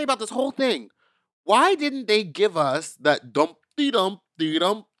I want to say about this whole thing. Why didn't they give us that dumpty dumpty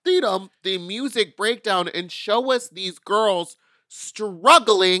dumpty dumpty music breakdown and show us these girls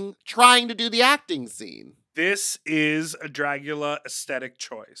struggling trying to do the acting scene? This is a Dragula aesthetic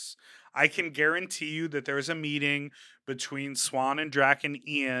choice. I can guarantee you that there's a meeting between Swan and Drac and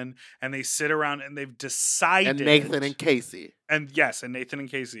Ian, and they sit around and they've decided. And Nathan and Casey. And Nathan and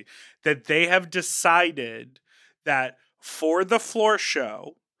Casey, that they have decided that for the floor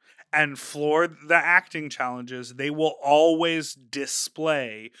show, And for the acting challenges, they will always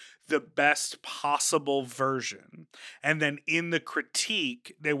display the best possible version. And then in the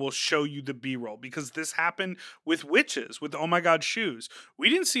critique, they will show you the B-roll. Because this happened with Witches, with Oh My God Shoes. We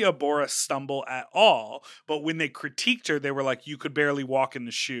didn't see Abora stumble at all, but when they critiqued her, they were like, you could barely walk in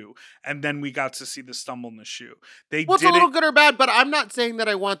the shoe. And then we got to see the stumble in the shoe. Well, it's a little good or bad, but I'm not saying that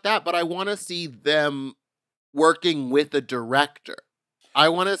I want that, but I want to see them working with a director. I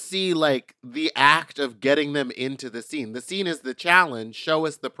want to see, like, the act of getting them into the scene. The scene is the challenge. Show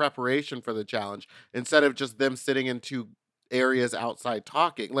us the preparation for the challenge instead of just them sitting in two areas outside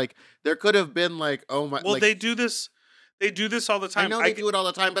talking. Like, there could have been, like, oh my... Well, like, they do this all the time. I know they do it all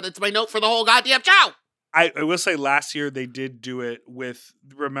the time, but it's my note for the whole goddamn show! I will say last year they did do it with,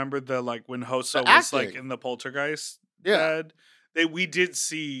 remember the, like, when Hoso The was, like, acting. in the poltergeist Yeah. bed? We did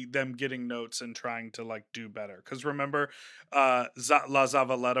see them getting notes and trying to, like, do better. Because remember, La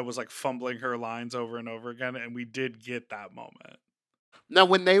Zavaleta was, like, fumbling her lines over and over again, and we did get that moment. Now,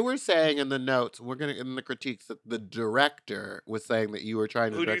 when they were saying in the notes, in the critiques, that the director was saying that you were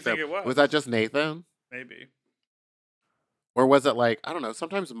trying to Who do you direct them, think it was? was that just Nathan? Maybe. Or was it like, I don't know,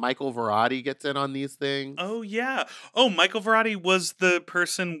 sometimes Michael Verratti gets in on these things? Oh, yeah. Oh, Michael Verratti was the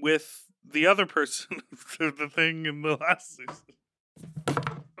person with the other person, the thing in the last season.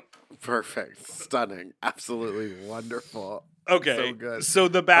 Perfect. Stunning. Absolutely wonderful. Okay. So good. So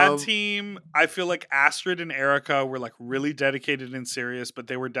the bad team, I feel like Astrid and Erica were like really dedicated and serious, but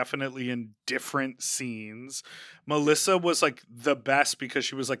they were definitely in different scenes. Melissa was like the best because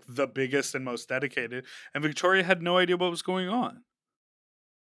she was like the biggest and most dedicated. And Victoria had no idea what was going on.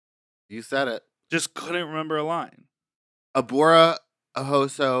 You said it. Just couldn't remember a line. Abora,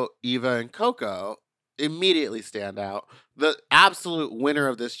 Ahoso, Eva, and Coco immediately stand out. The absolute winner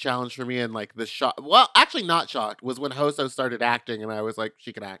of this challenge for me, and like the shock, well, actually not shocked, was when Hoso started acting, and I was like,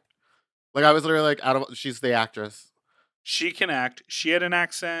 she can act. Like, I was literally like, she's the actress. She can act. She had an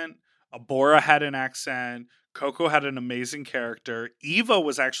accent. Abora had an accent. Coco had an amazing character. Eva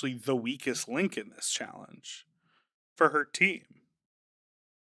was actually the weakest link in this challenge for her team.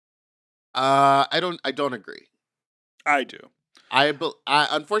 I don't agree. I do.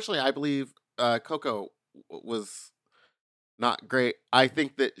 Unfortunately, I believe Coco was not great. I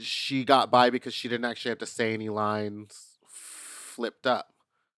think that she got by because she didn't actually have to say any lines flipped up.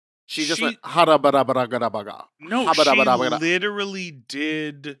 She just went ha-da-ba-da-ba-da-ga-da-ba-ga. No, she literally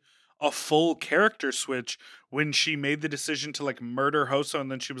did a full character switch when she made the decision to like murder Hoso,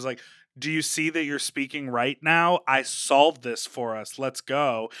 and then she was like, do you see that you're speaking right now? I solved this for us. Let's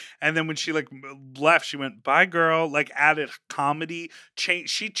go. And then when she like left, she went, bye girl, like added comedy. She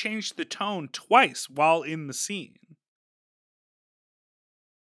changed the tone twice while in the scene.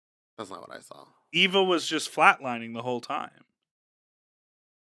 That's not what I saw. Eva was just flatlining the whole time.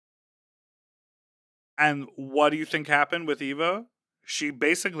 And what do you think happened with Eva? She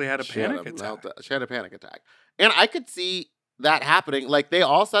basically had a panic attack. She had a panic attack. And I could see that happening. Like, they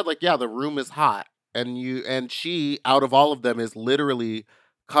all said, like, yeah, the room is hot. And she, out of all of them, is literally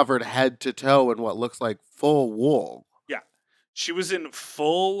covered head to toe in what looks like full wool. Yeah. She was in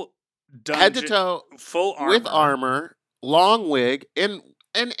full dungeon, head to toe, full armor. with armor, long wig, and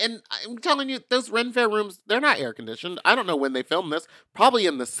I'm telling you, those Ren Fair rooms, they're not air conditioned. I don't know when they filmed this. Probably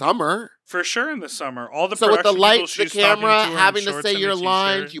in the summer. For sure in the summer. All the so with the production lights, the people, she's talking camera, to her in having to shorts say and a your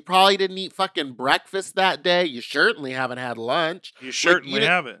lines, t-shirt. you probably didn't eat fucking breakfast that day. You certainly haven't had lunch. You certainly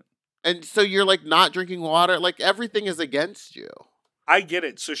haven't. And so you're like not drinking water. Like, everything is against you. I get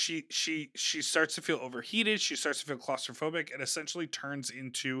it. So she starts to feel overheated. She starts to feel claustrophobic. It essentially turns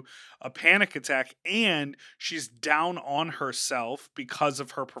into a panic attack, and she's down on herself because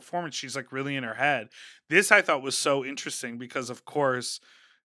of her performance. She's like really in her head. This I thought was so interesting because, of course,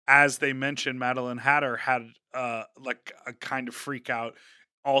 as they mentioned, Madeline Hatter had like a kind of freak out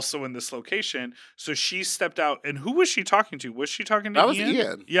also in this location. So she stepped out, and who was she talking to? Was she talking to Ian? That was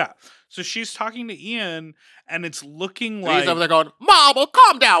Ian. Yeah. So she's talking to Ian, and it's looking And like he's over there going, Mama,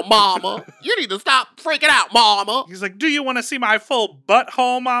 calm down, Mama. You need to stop freaking out, Mama. he's like, do you want to see my full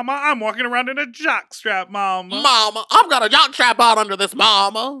butthole, Mama? I'm walking around in a jockstrap, Mama. Mama, I've got a jockstrap out under this,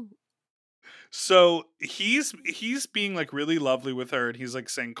 Mama. So he's being like really lovely with her, and he's like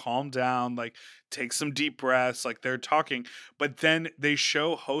saying, calm down, like take some deep breaths, like they're talking. But then they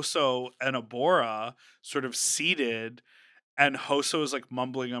show Hoso and Abora sort of seated, and Hoso is like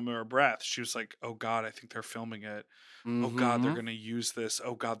mumbling under her breath. She was like, oh God, I think they're filming it. Oh God, they're gonna use this.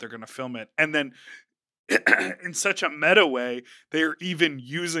 Oh God, they're gonna film it. And then in such a meta way, they're even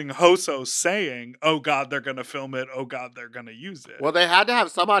using Hoso saying, oh God, they're gonna film it. Oh God, they're gonna use it. Well, they had to have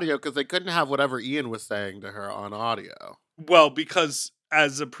some audio because they couldn't have whatever Ian was saying to her on audio. Well, because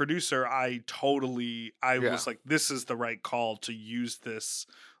as a producer, I Yeah. was like, this is the right call to use this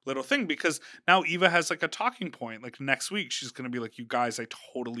little thing, because now Eva has like a talking point. Like next week, she's gonna be like, "You guys, I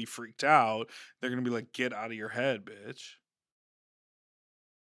totally freaked out." They're gonna be like, "Get out of your head, bitch."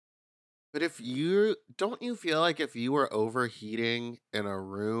 But don't you feel like if you were overheating in a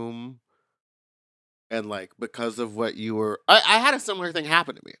room and like because of what you were I had a similar thing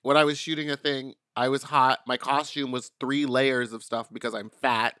happen to me. When I was shooting a thing, I was hot. My costume was 3 layers of stuff because I'm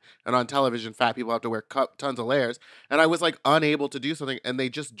fat, and on television fat people have to wear tons of layers. And I was like unable to do something, and they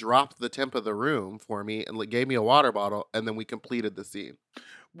just dropped the temp of the room for me and like, gave me a water bottle, and then we completed the scene.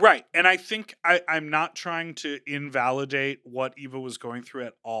 Right. And I think I'm not trying to invalidate what Eva was going through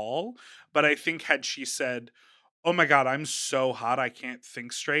at all, but I think had she said, "Oh my God, I'm so hot, I can't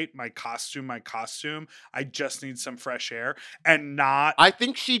think straight. My costume. I just need some fresh air," and not. I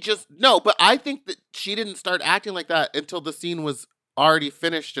think she just no, but I think that she didn't start acting like that until the scene was already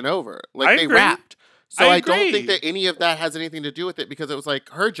finished and over. Like I they agree. wrapped. So I I don't think agree. that any of that has anything to do with it because it was like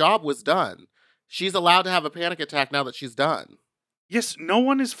her job was done. She's allowed to have a panic attack now that she's done. Yes, no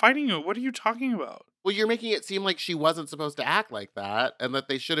one is fighting you. What are you talking about? Well, you're making it seem like she wasn't supposed to act like that and that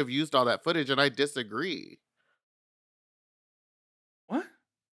they should have used all that footage, and I disagree. What?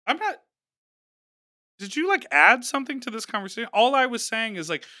 I'm not. Did you like add something to this conversation? All I was saying is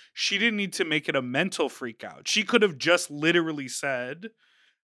like she didn't need to make it a mental freak out. She could have just literally said,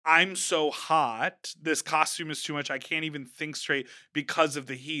 "I'm so hot. This costume is too much. I can't even think straight because of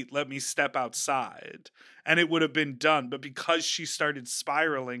the heat. Let me step outside." And it would have been done. But because she started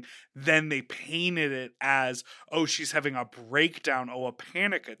spiraling, then they painted it as, "Oh, she's having a breakdown. Oh, a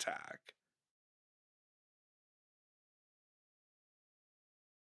panic attack."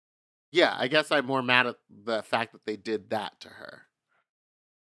 Yeah, I guess I'm more mad at the fact that they did that to her.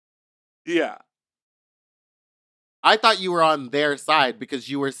 Yeah. I thought you were on their side because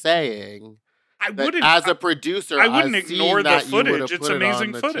you were saying I that wouldn't. as a producer, I wouldn't I've ignore seen the that you would footage. have It's put it on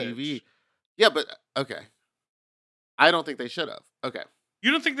amazing the footage. TV. Yeah, but okay. I don't think they should have. Okay.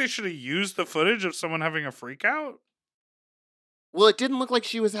 You don't think they should have used the footage of someone having a freak out? Well, it didn't look like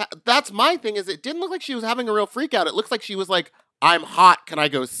she was. That's my thing. Is it didn't look like she was having a real freak out. It looks like she was like, "I'm hot. Can I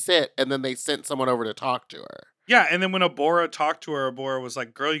go sit?" And then they sent someone over to talk to her. Yeah, and then when Abora talked to her, Abora was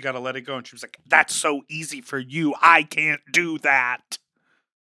like, "Girl, you got to let it go." And she was like, "That's so easy for you. I can't do that."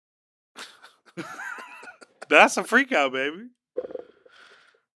 That's a freak out, baby.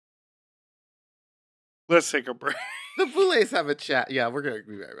 Let's take a break. The Boulets have a chat. Yeah, we're gonna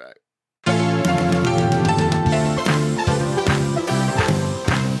be right back.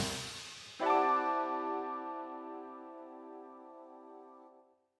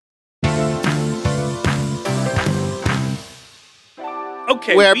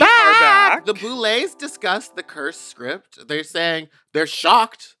 Okay, We're we back. are back. The Boulets discussed the cursed script. They're saying they're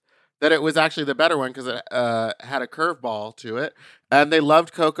shocked that it was actually the better one because it had a curveball to it. And they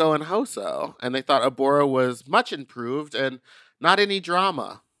loved Coco and Hoso. And they thought Abora was much improved and not any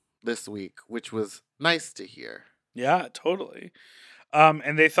drama this week, which was nice to hear. Yeah, totally.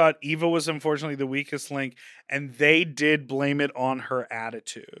 And they thought Eva was unfortunately the weakest link, and they did blame it on her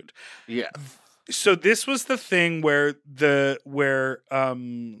attitude. Yeah. So this was the thing where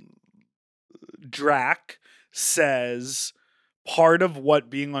Drac says part of what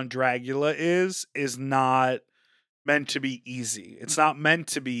being on Dragula is not meant to be easy. It's not meant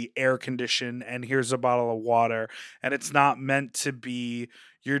to be air conditioned and here's a bottle of water, and it's not meant to be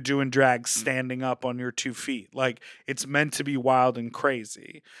you're doing drag standing up on your 2 feet. Like, it's meant to be wild and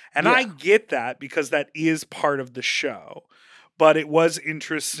crazy. And I Yeah. get that because that is part of the show. But it was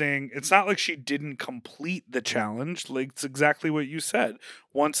interesting. It's not like she didn't complete the challenge. Like, it's exactly what you said.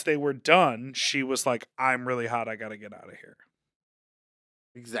 Once they were done, she was like, "I'm really hot. I got to get out of here.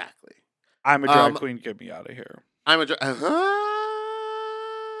 Exactly. I'm a drag queen. Get me out of here."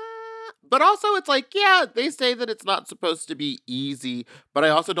 But also, it's like, yeah, they say that it's not supposed to be easy, but I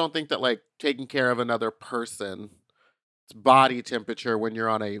also don't think that like taking care of another person's body temperature when you're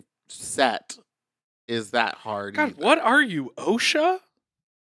on a set is that hard. God, either. what are you, OSHA?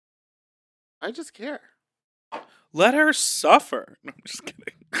 I just care. Let her suffer. No, I'm just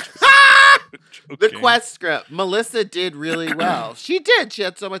kidding. The Joking. quest script. Melissa did really well. She did. She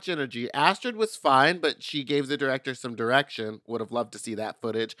had so much energy. Astrid was fine, but she gave the director some direction. Would have loved to see that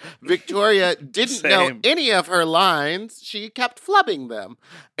footage. Victoria didn't know Same. any of her lines. She kept flubbing them.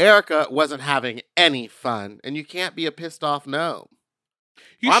 Erica wasn't having any fun, and you can't be a pissed off gnome.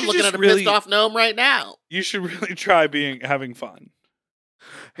 I'm should looking just at a pissed off gnome right now. You should really try having fun.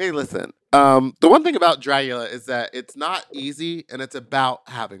 Hey, listen. The one thing about Dragula is that it's not easy, and it's about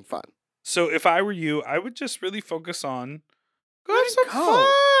having fun. So if I were you, I would just really focus on Go have some go.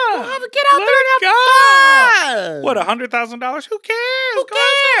 fun. Get out Let there it and have fun. What, $100,000? Who cares? Who Go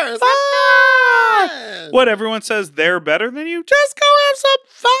have cares? some fun. Have fun. What, everyone says they're better than you? Just go have some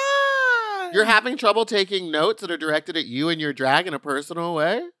fun. You're having trouble taking notes that are directed at you and your drag in a personal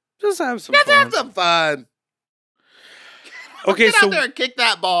way? Just have some Let's fun. have some fun. Okay, Get so out there and kick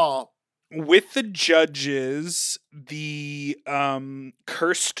that ball. with the judges, the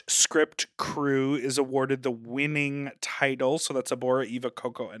Cursed Script crew is awarded the winning title. So that's Abora, Eva,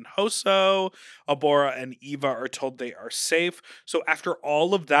 Coco, and Hoso. Abora and Eva are told they are safe. So after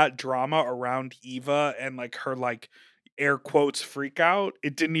all of that drama around Eva and like her like air quotes freak out,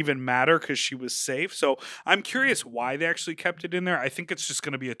 it didn't even matter because she was safe. So I'm curious why they actually kept it in there. I think it's just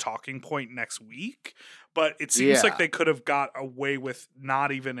going to be a talking point next week. But it seems like Yeah. they could have got away with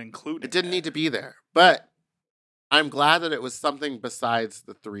not even including It didn't need to be there. But I'm glad that it was something besides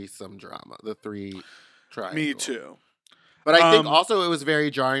the threesome drama, the three triangle. Me too. But I think Um, also it was very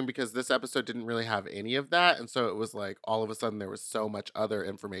jarring because this episode didn't really have any of that. And so it was like all of a sudden there was so much other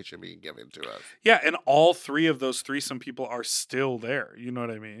information being given to us. Yeah, and all three of those threesome people are still there. You know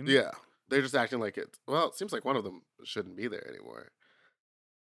what I mean? Yeah. They're just acting like it. Well, it seems like one of them shouldn't be there anymore.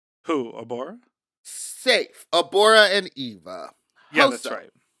 Who? Abora? Safe. Abora and Eva. Yeah, that's Hoso. right.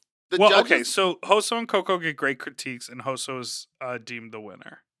 The Well, judges, okay, so Hoso and Coco get great critiques, and Hoso is deemed the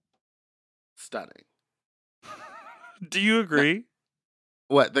winner. Stunning. Do you agree?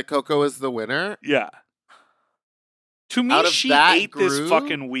 What? That Coco is the winner? Yeah. To me, Out of she that ate this group?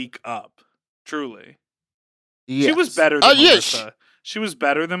 fucking week up. Truly. Yes. She was better than Oh, yeah, Melissa. She was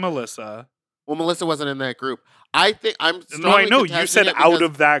better than Melissa. Well, Melissa wasn't in that group. I think I'm No, I strongly know. You contesting said it out because-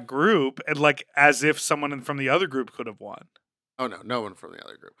 of that group, and like as if someone from the other group could have won. Oh no, no one from the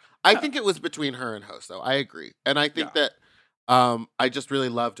other group. I think it was between her and Hoso. I agree, and I think Yeah. that I just really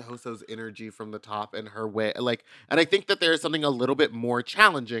loved Hoso's energy from the top and her way. Like, and I think that there is something a little bit more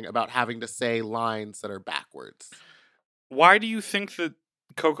challenging about having to say lines that are backwards Why do you think that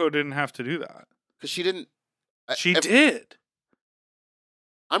Coco didn't have to do that? because she didn't. She if- did.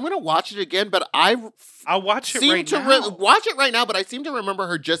 I'm gonna watch it again, but I'll watch it seem right to now. watch it right now. But I seem to remember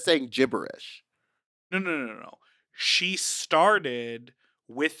her just saying gibberish. No. She started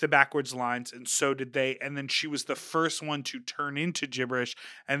with the backwards lines, and so did they. And then she was the first one to turn into gibberish,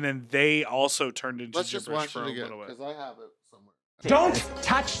 and then they also turned into Let's just gibberish watch for it a again little bit. because I have it somewhere. Don't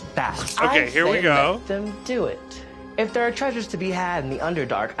touch that. Okay, I here we say go. Let them do it. If there are treasures to be had in the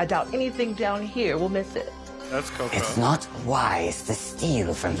Underdark, I doubt anything down here will miss it. That's Coco. It's not wise to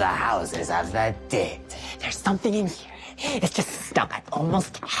steal from the houses of the dead. There's something in here. It's just stuck. I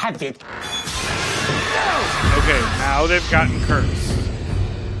almost have it. Okay, now they've gotten cursed.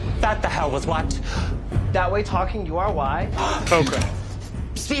 That the hell was what? That way talking, you are why. Coco.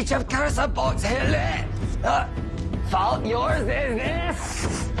 Speech of curse about fault yours is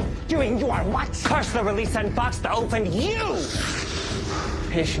this? Doing you are what? Curse the release and box to open you!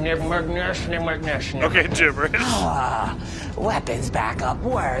 Okay, gibberish. Ah, weapons back up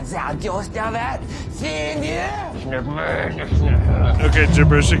words out just of that. Okay,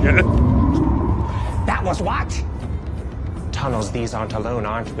 gibberish again. That was what? Tunnels these aren't alone,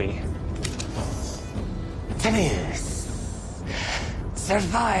 aren't we? Truce.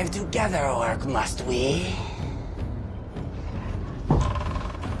 Survive together, orc, must we?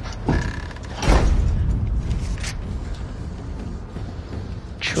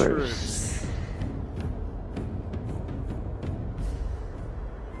 Truce.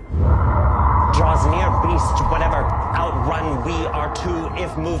 Draws near beast, whatever outrun we are to,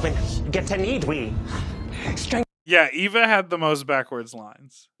 if movement get to need we. Strength. Yeah, Eva had the most backwards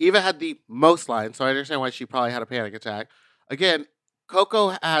lines. Eva had the most lines, so I understand why she probably had a panic attack. Again,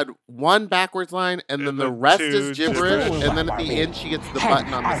 Coco had one backwards line, and then And the then rest two is gibberish, gibberish. and then at the end she gets the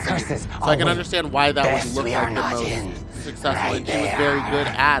button on Our the curses scene. So I can are understand why that best would look we like are the not most in. successful, Right and she was they very are. good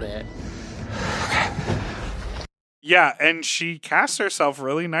at it. Yeah, and she cast herself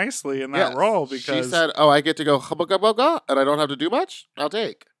really nicely in that Yes. role because she said, "Oh, I get to go hubba bugga, and I don't have to do much. I'll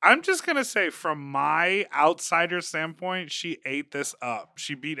take." I'm just gonna say, from my outsider standpoint, she ate this up.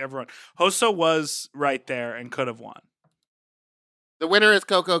 She beat everyone. Hoso was right there and could have won. The winner is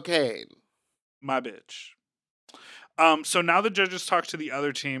Coco Kane. My bitch. So now the judges talk to the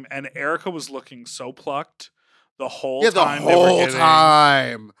other team, and Erica was looking so plucked the whole Yeah, the time. they were whole getting-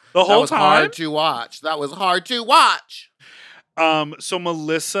 time. The That whole was time. hard to watch. That was hard to watch. So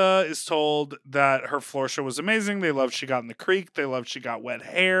Melissa is told that her floor show was amazing. They loved she got in the creek. They loved she got wet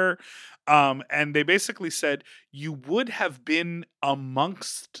hair. And they basically said you would have been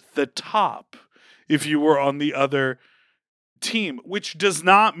amongst the top if you were on the other team, which does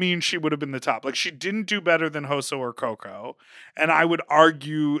not mean she would have been the top. Like, she didn't do better than Hoso or Coco. And I would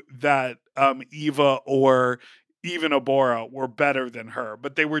argue that Eva or even Abora were better than her,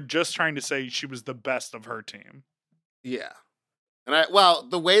 but they were just trying to say she was the best of her team. Yeah. And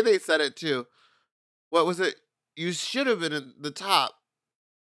the way they said it too, what was it? You should have been in the top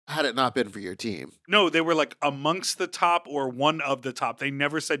had it not been for your team. No, they were like amongst the top or one of the top. They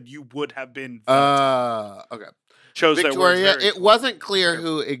never said you would have been the top. Okay. Chose Victoria, their it wasn't clear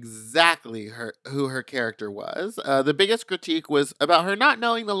who exactly who her character was. The biggest critique was about her not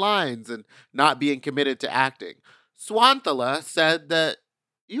knowing the lines and not being committed to acting. Swanthala said that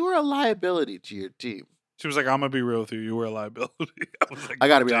you were a liability to your team. She was like, I'm gonna be real with you. You were a liability. I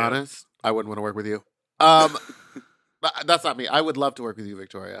gotta be honest. I wouldn't want to work with you. But that's not me. I would love to work with you,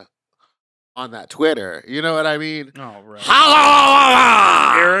 Victoria. On that Twitter. You know what I mean? Oh,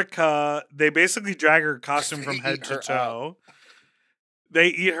 right. Erica, they basically drag her costume from head to toe. They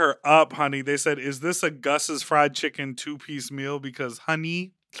eat her up, honey. They said, is this a Gus's fried chicken 2-piece meal? Because,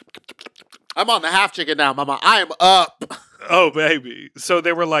 honey, I'm on the half chicken now, mama. I am up. oh, baby. So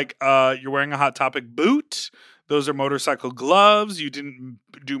they were like, you're wearing a Hot Topic boot. Those are motorcycle gloves. You didn't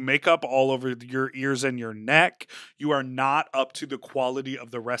do makeup all over your ears and your neck. You are not up to the quality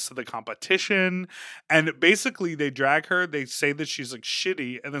of the rest of the competition. And basically, they drag her. They say that she's like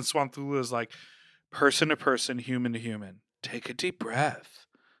shitty. And then Swanthala is like, person to person, human to human. Take a deep breath.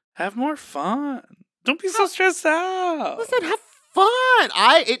 Have more fun. Don't be so stressed out. Listen, have fun.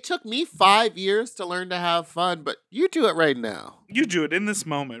 It took me 5 years to learn to have fun, but you do it right now. You do it in this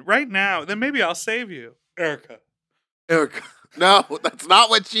moment, right now. Then maybe I'll save you. Erica. No, that's not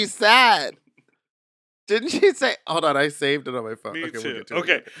what she said. Didn't she say? Hold on, I saved it on my phone. Me okay, too. We'll get to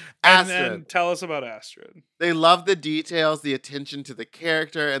Okay. it. And Astrid. then tell us about Astrid. They love the details, the attention to the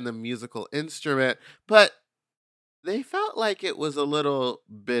character, and the musical instrument, but they felt like it was a little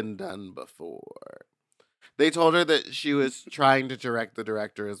been done before. They told her that she was trying to direct the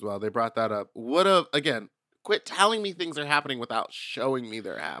director as well. They brought that up. Again, quit telling me things are happening without showing me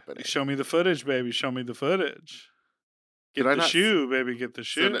they're happening. Show me the footage, baby. Show me the footage. Get Did I the not- shoe, baby. Get the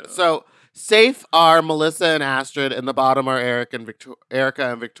shoe. So safe are Melissa and Astrid, and the bottom are Erica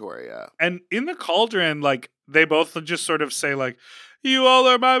and Victoria. And in the cauldron, like, they both just sort of say, like, you all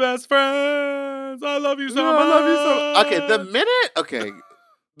are my best friends. I love you so much. I love you so much. Okay,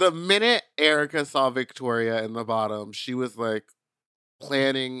 the minute Erica saw Victoria in the bottom, she was like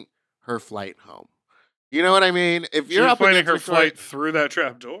planning her flight home. You know what I mean? If She you're was up planning against her flight through that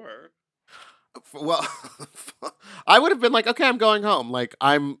trap door. well, I would have been like, okay, I'm going home. Like,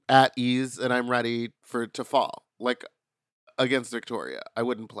 I'm at ease and I'm ready to fall. Like, against Victoria, I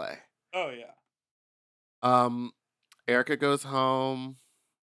wouldn't play. Oh, yeah. Erica goes home.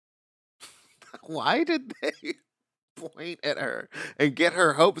 Why did they point at her and get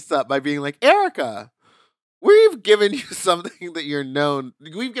her hopes up by being like, Erica, we've given you something that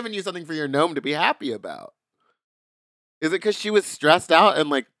we've given you something for your gnome to be happy about. Is it because she was stressed out and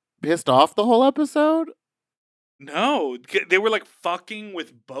like pissed off the whole episode? No, they were like fucking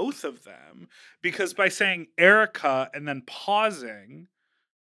with both of them because by saying Erica and then pausing,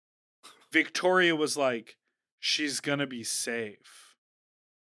 Victoria was like, she's gonna be safe.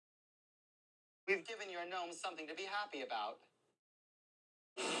 We've given your gnome something to be happy about.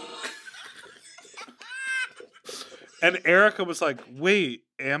 And Erica was like, wait,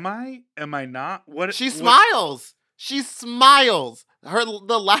 am I? Am I not? What? She smiles. She smiles.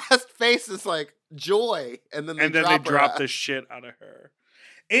 The last face is like joy, and then they drop the shit out of her.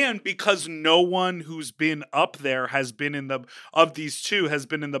 And because no one who's been up there has been of these two has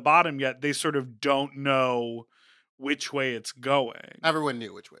been in the bottom yet, they sort of don't know which way it's going. Everyone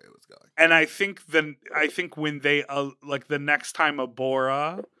knew which way it was going. And I think when they like the next time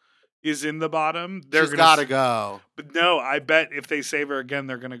Abora is in the bottom, they're She's gotta go. But no, I bet if they save her again,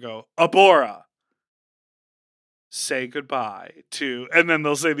 they're gonna go, Abora, say goodbye to, and then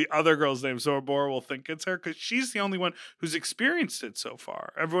they'll say the other girl's name, so Abora will think it's her because she's the only one who's experienced it so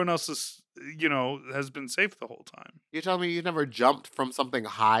far. Everyone else is, has been safe the whole time. You tell me you never jumped from something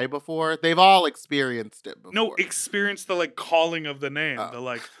high before? They've all experienced it before. No, experience the like calling of the name. Oh. The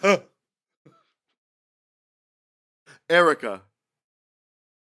like, huh. Erica.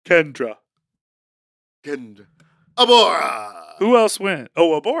 Kendra. Abora. Who else went?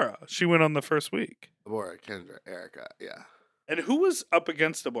 Oh, Abora. She went on the first week. Abora, Kendra, Erica, yeah. And who was up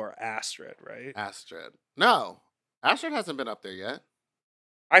against Abora? Astrid, right? Astrid. No. Astrid hasn't been up there yet.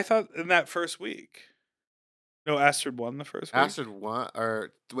 I thought in that first week. No, Astrid won the first week. Astrid won,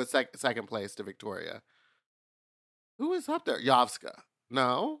 or was second place to Victoria. Who was up there? Yovska.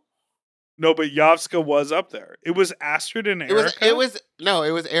 No. No, but Yovska was up there. It was Astrid and Erica. It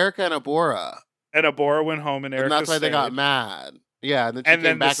was Erica and Abora. And Abora went home and Erica And that's why they got stayed. mad. Yeah, and then she And came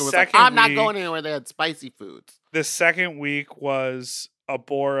then the back and was like, second I'm not week- going anywhere. They had spicy foods. The second week was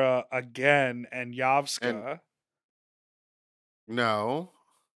Abora again and Yovska. No.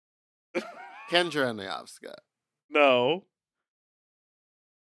 Kendra and Yovska. No.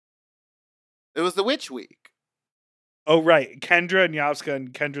 It was the witch week. Oh, right. Kendra and Yovska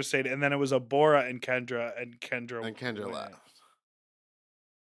and Kendra stayed. And then it was Abora and Kendra And Kendra went. left.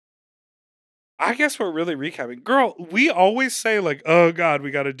 I guess we're really recapping. Girl, we always say like, oh God,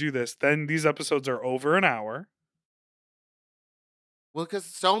 we got to do this. Then these episodes are over an hour. Well, because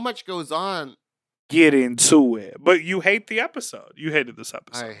so much goes on. Get into it. But you hate the episode. You hated this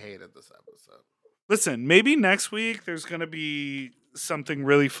episode. I hated this episode. Listen, maybe next week there's going to be something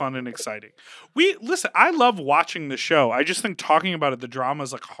really fun and exciting. I love watching the show. I just think talking about it, the drama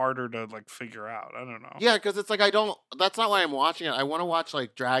is like harder to like figure out. I don't know. Yeah, because it's like that's not why I'm watching it. I want to watch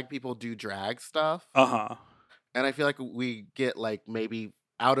like drag people do drag stuff. Uh-huh. And I feel like we get like maybe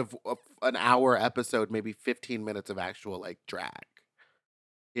out of an hour episode, maybe 15 minutes of actual like drag.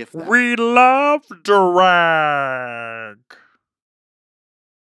 If that. We love drag.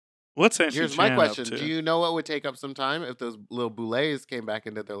 What's Angie Here's my Chan question. up to? Do you know what would take up some time if those little boulets came back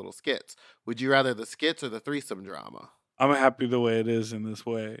and did their little skits? Would you rather the skits or the threesome drama? I'm happy the way it is in this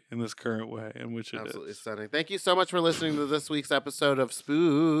current way in which it is. Absolutely stunning. Thank you so much for listening to this week's episode of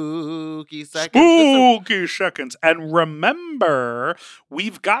Spooky Seconds. Spooky Seconds. And remember,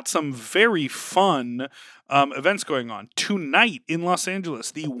 we've got some very fun events going on. Tonight in Los Angeles,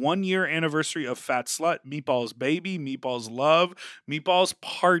 the 1-year anniversary of Fat Slut, Meatball's Baby, Meatball's Love, Meatball's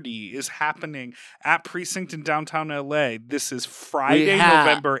Party is happening at Precinct in downtown LA. This is Friday,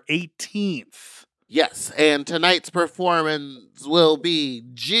 November 18th. Yes, and tonight's performance will be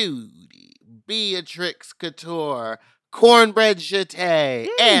Judy, Beatrix Couture, Cornbread Jeté,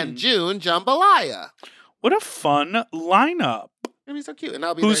 and June Jambalaya. What a fun lineup. It'll be so cute. And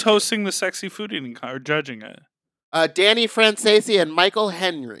I'll be Who's there too. hosting the sexy food eating or judging it? Danny Francesi and Michael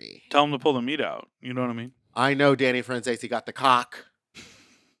Henry. Tell them to pull the meat out. You know what I mean? I know Danny Francesi got the cock.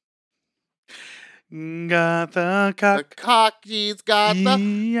 Got the The cock. cock, he's got the...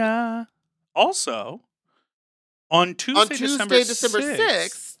 Yeah. Also, on Tuesday, December 6th,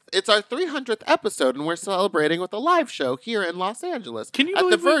 6th, it's our 300th episode, and we're celebrating with a live show here in Los Angeles. Can you at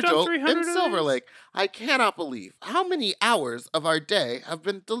the believe we've done Virgil 300 in of Silver these? Lake? I cannot believe how many hours of our day have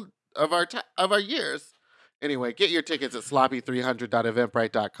been of our years. Anyway, get your tickets at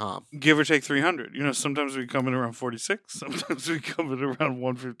sloppy300.eventbrite.com. give or take 300. You know, sometimes we come in around 46, sometimes we come in around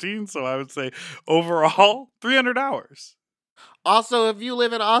 115. So I would say overall, 300 hours. Also, if you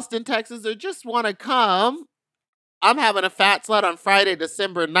live in Austin, Texas, or just want to come, I'm having a Fat Slut on Friday,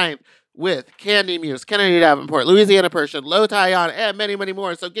 December 9th with Candy Muse, Kennedy Davenport, Louisiana Person, Lo Tyon, and many, many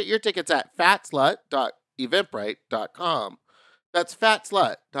more. So get your tickets at fatslut.eventbrite.com. That's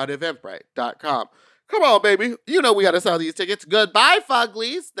fatslut.eventbrite.com. Come on, baby. You know we got to sell these tickets. Goodbye,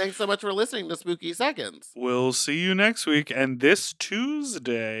 Fuglies. Thanks so much for listening to Spooky Seconds. We'll see you next week. And this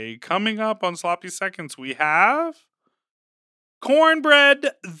Tuesday, coming up on Sloppy Seconds, we have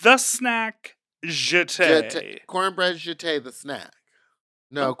Cornbread the Snack Jeté. Cornbread Jeté the snack.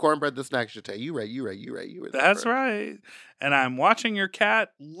 No, Cornbread the snack Jeté. You right. You were there That's first. right. And I'm watching your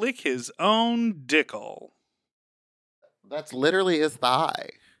cat lick his own dickle. That's literally his thigh.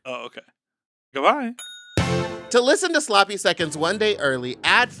 Oh, okay. Goodbye. To listen to Sloppy Seconds one day early,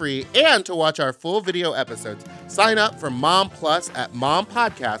 ad-free, and to watch our full video episodes, sign up for Mom Plus at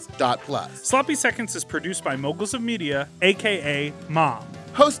mompodcast.plus. Sloppy Seconds is produced by Moguls of Media, a.k.a. Mom.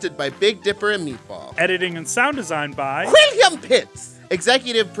 Hosted by Big Dipper and Meatball. Editing and sound design by William Pitts.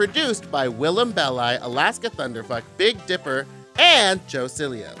 Executive produced by Willem Belli, Alaska Thunderfuck, Big Dipper, and Joe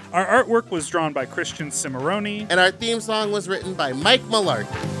Cilio. Our artwork was drawn by Christian Cimarroni. And our theme song was written by Mike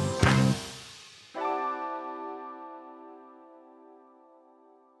Malarkey.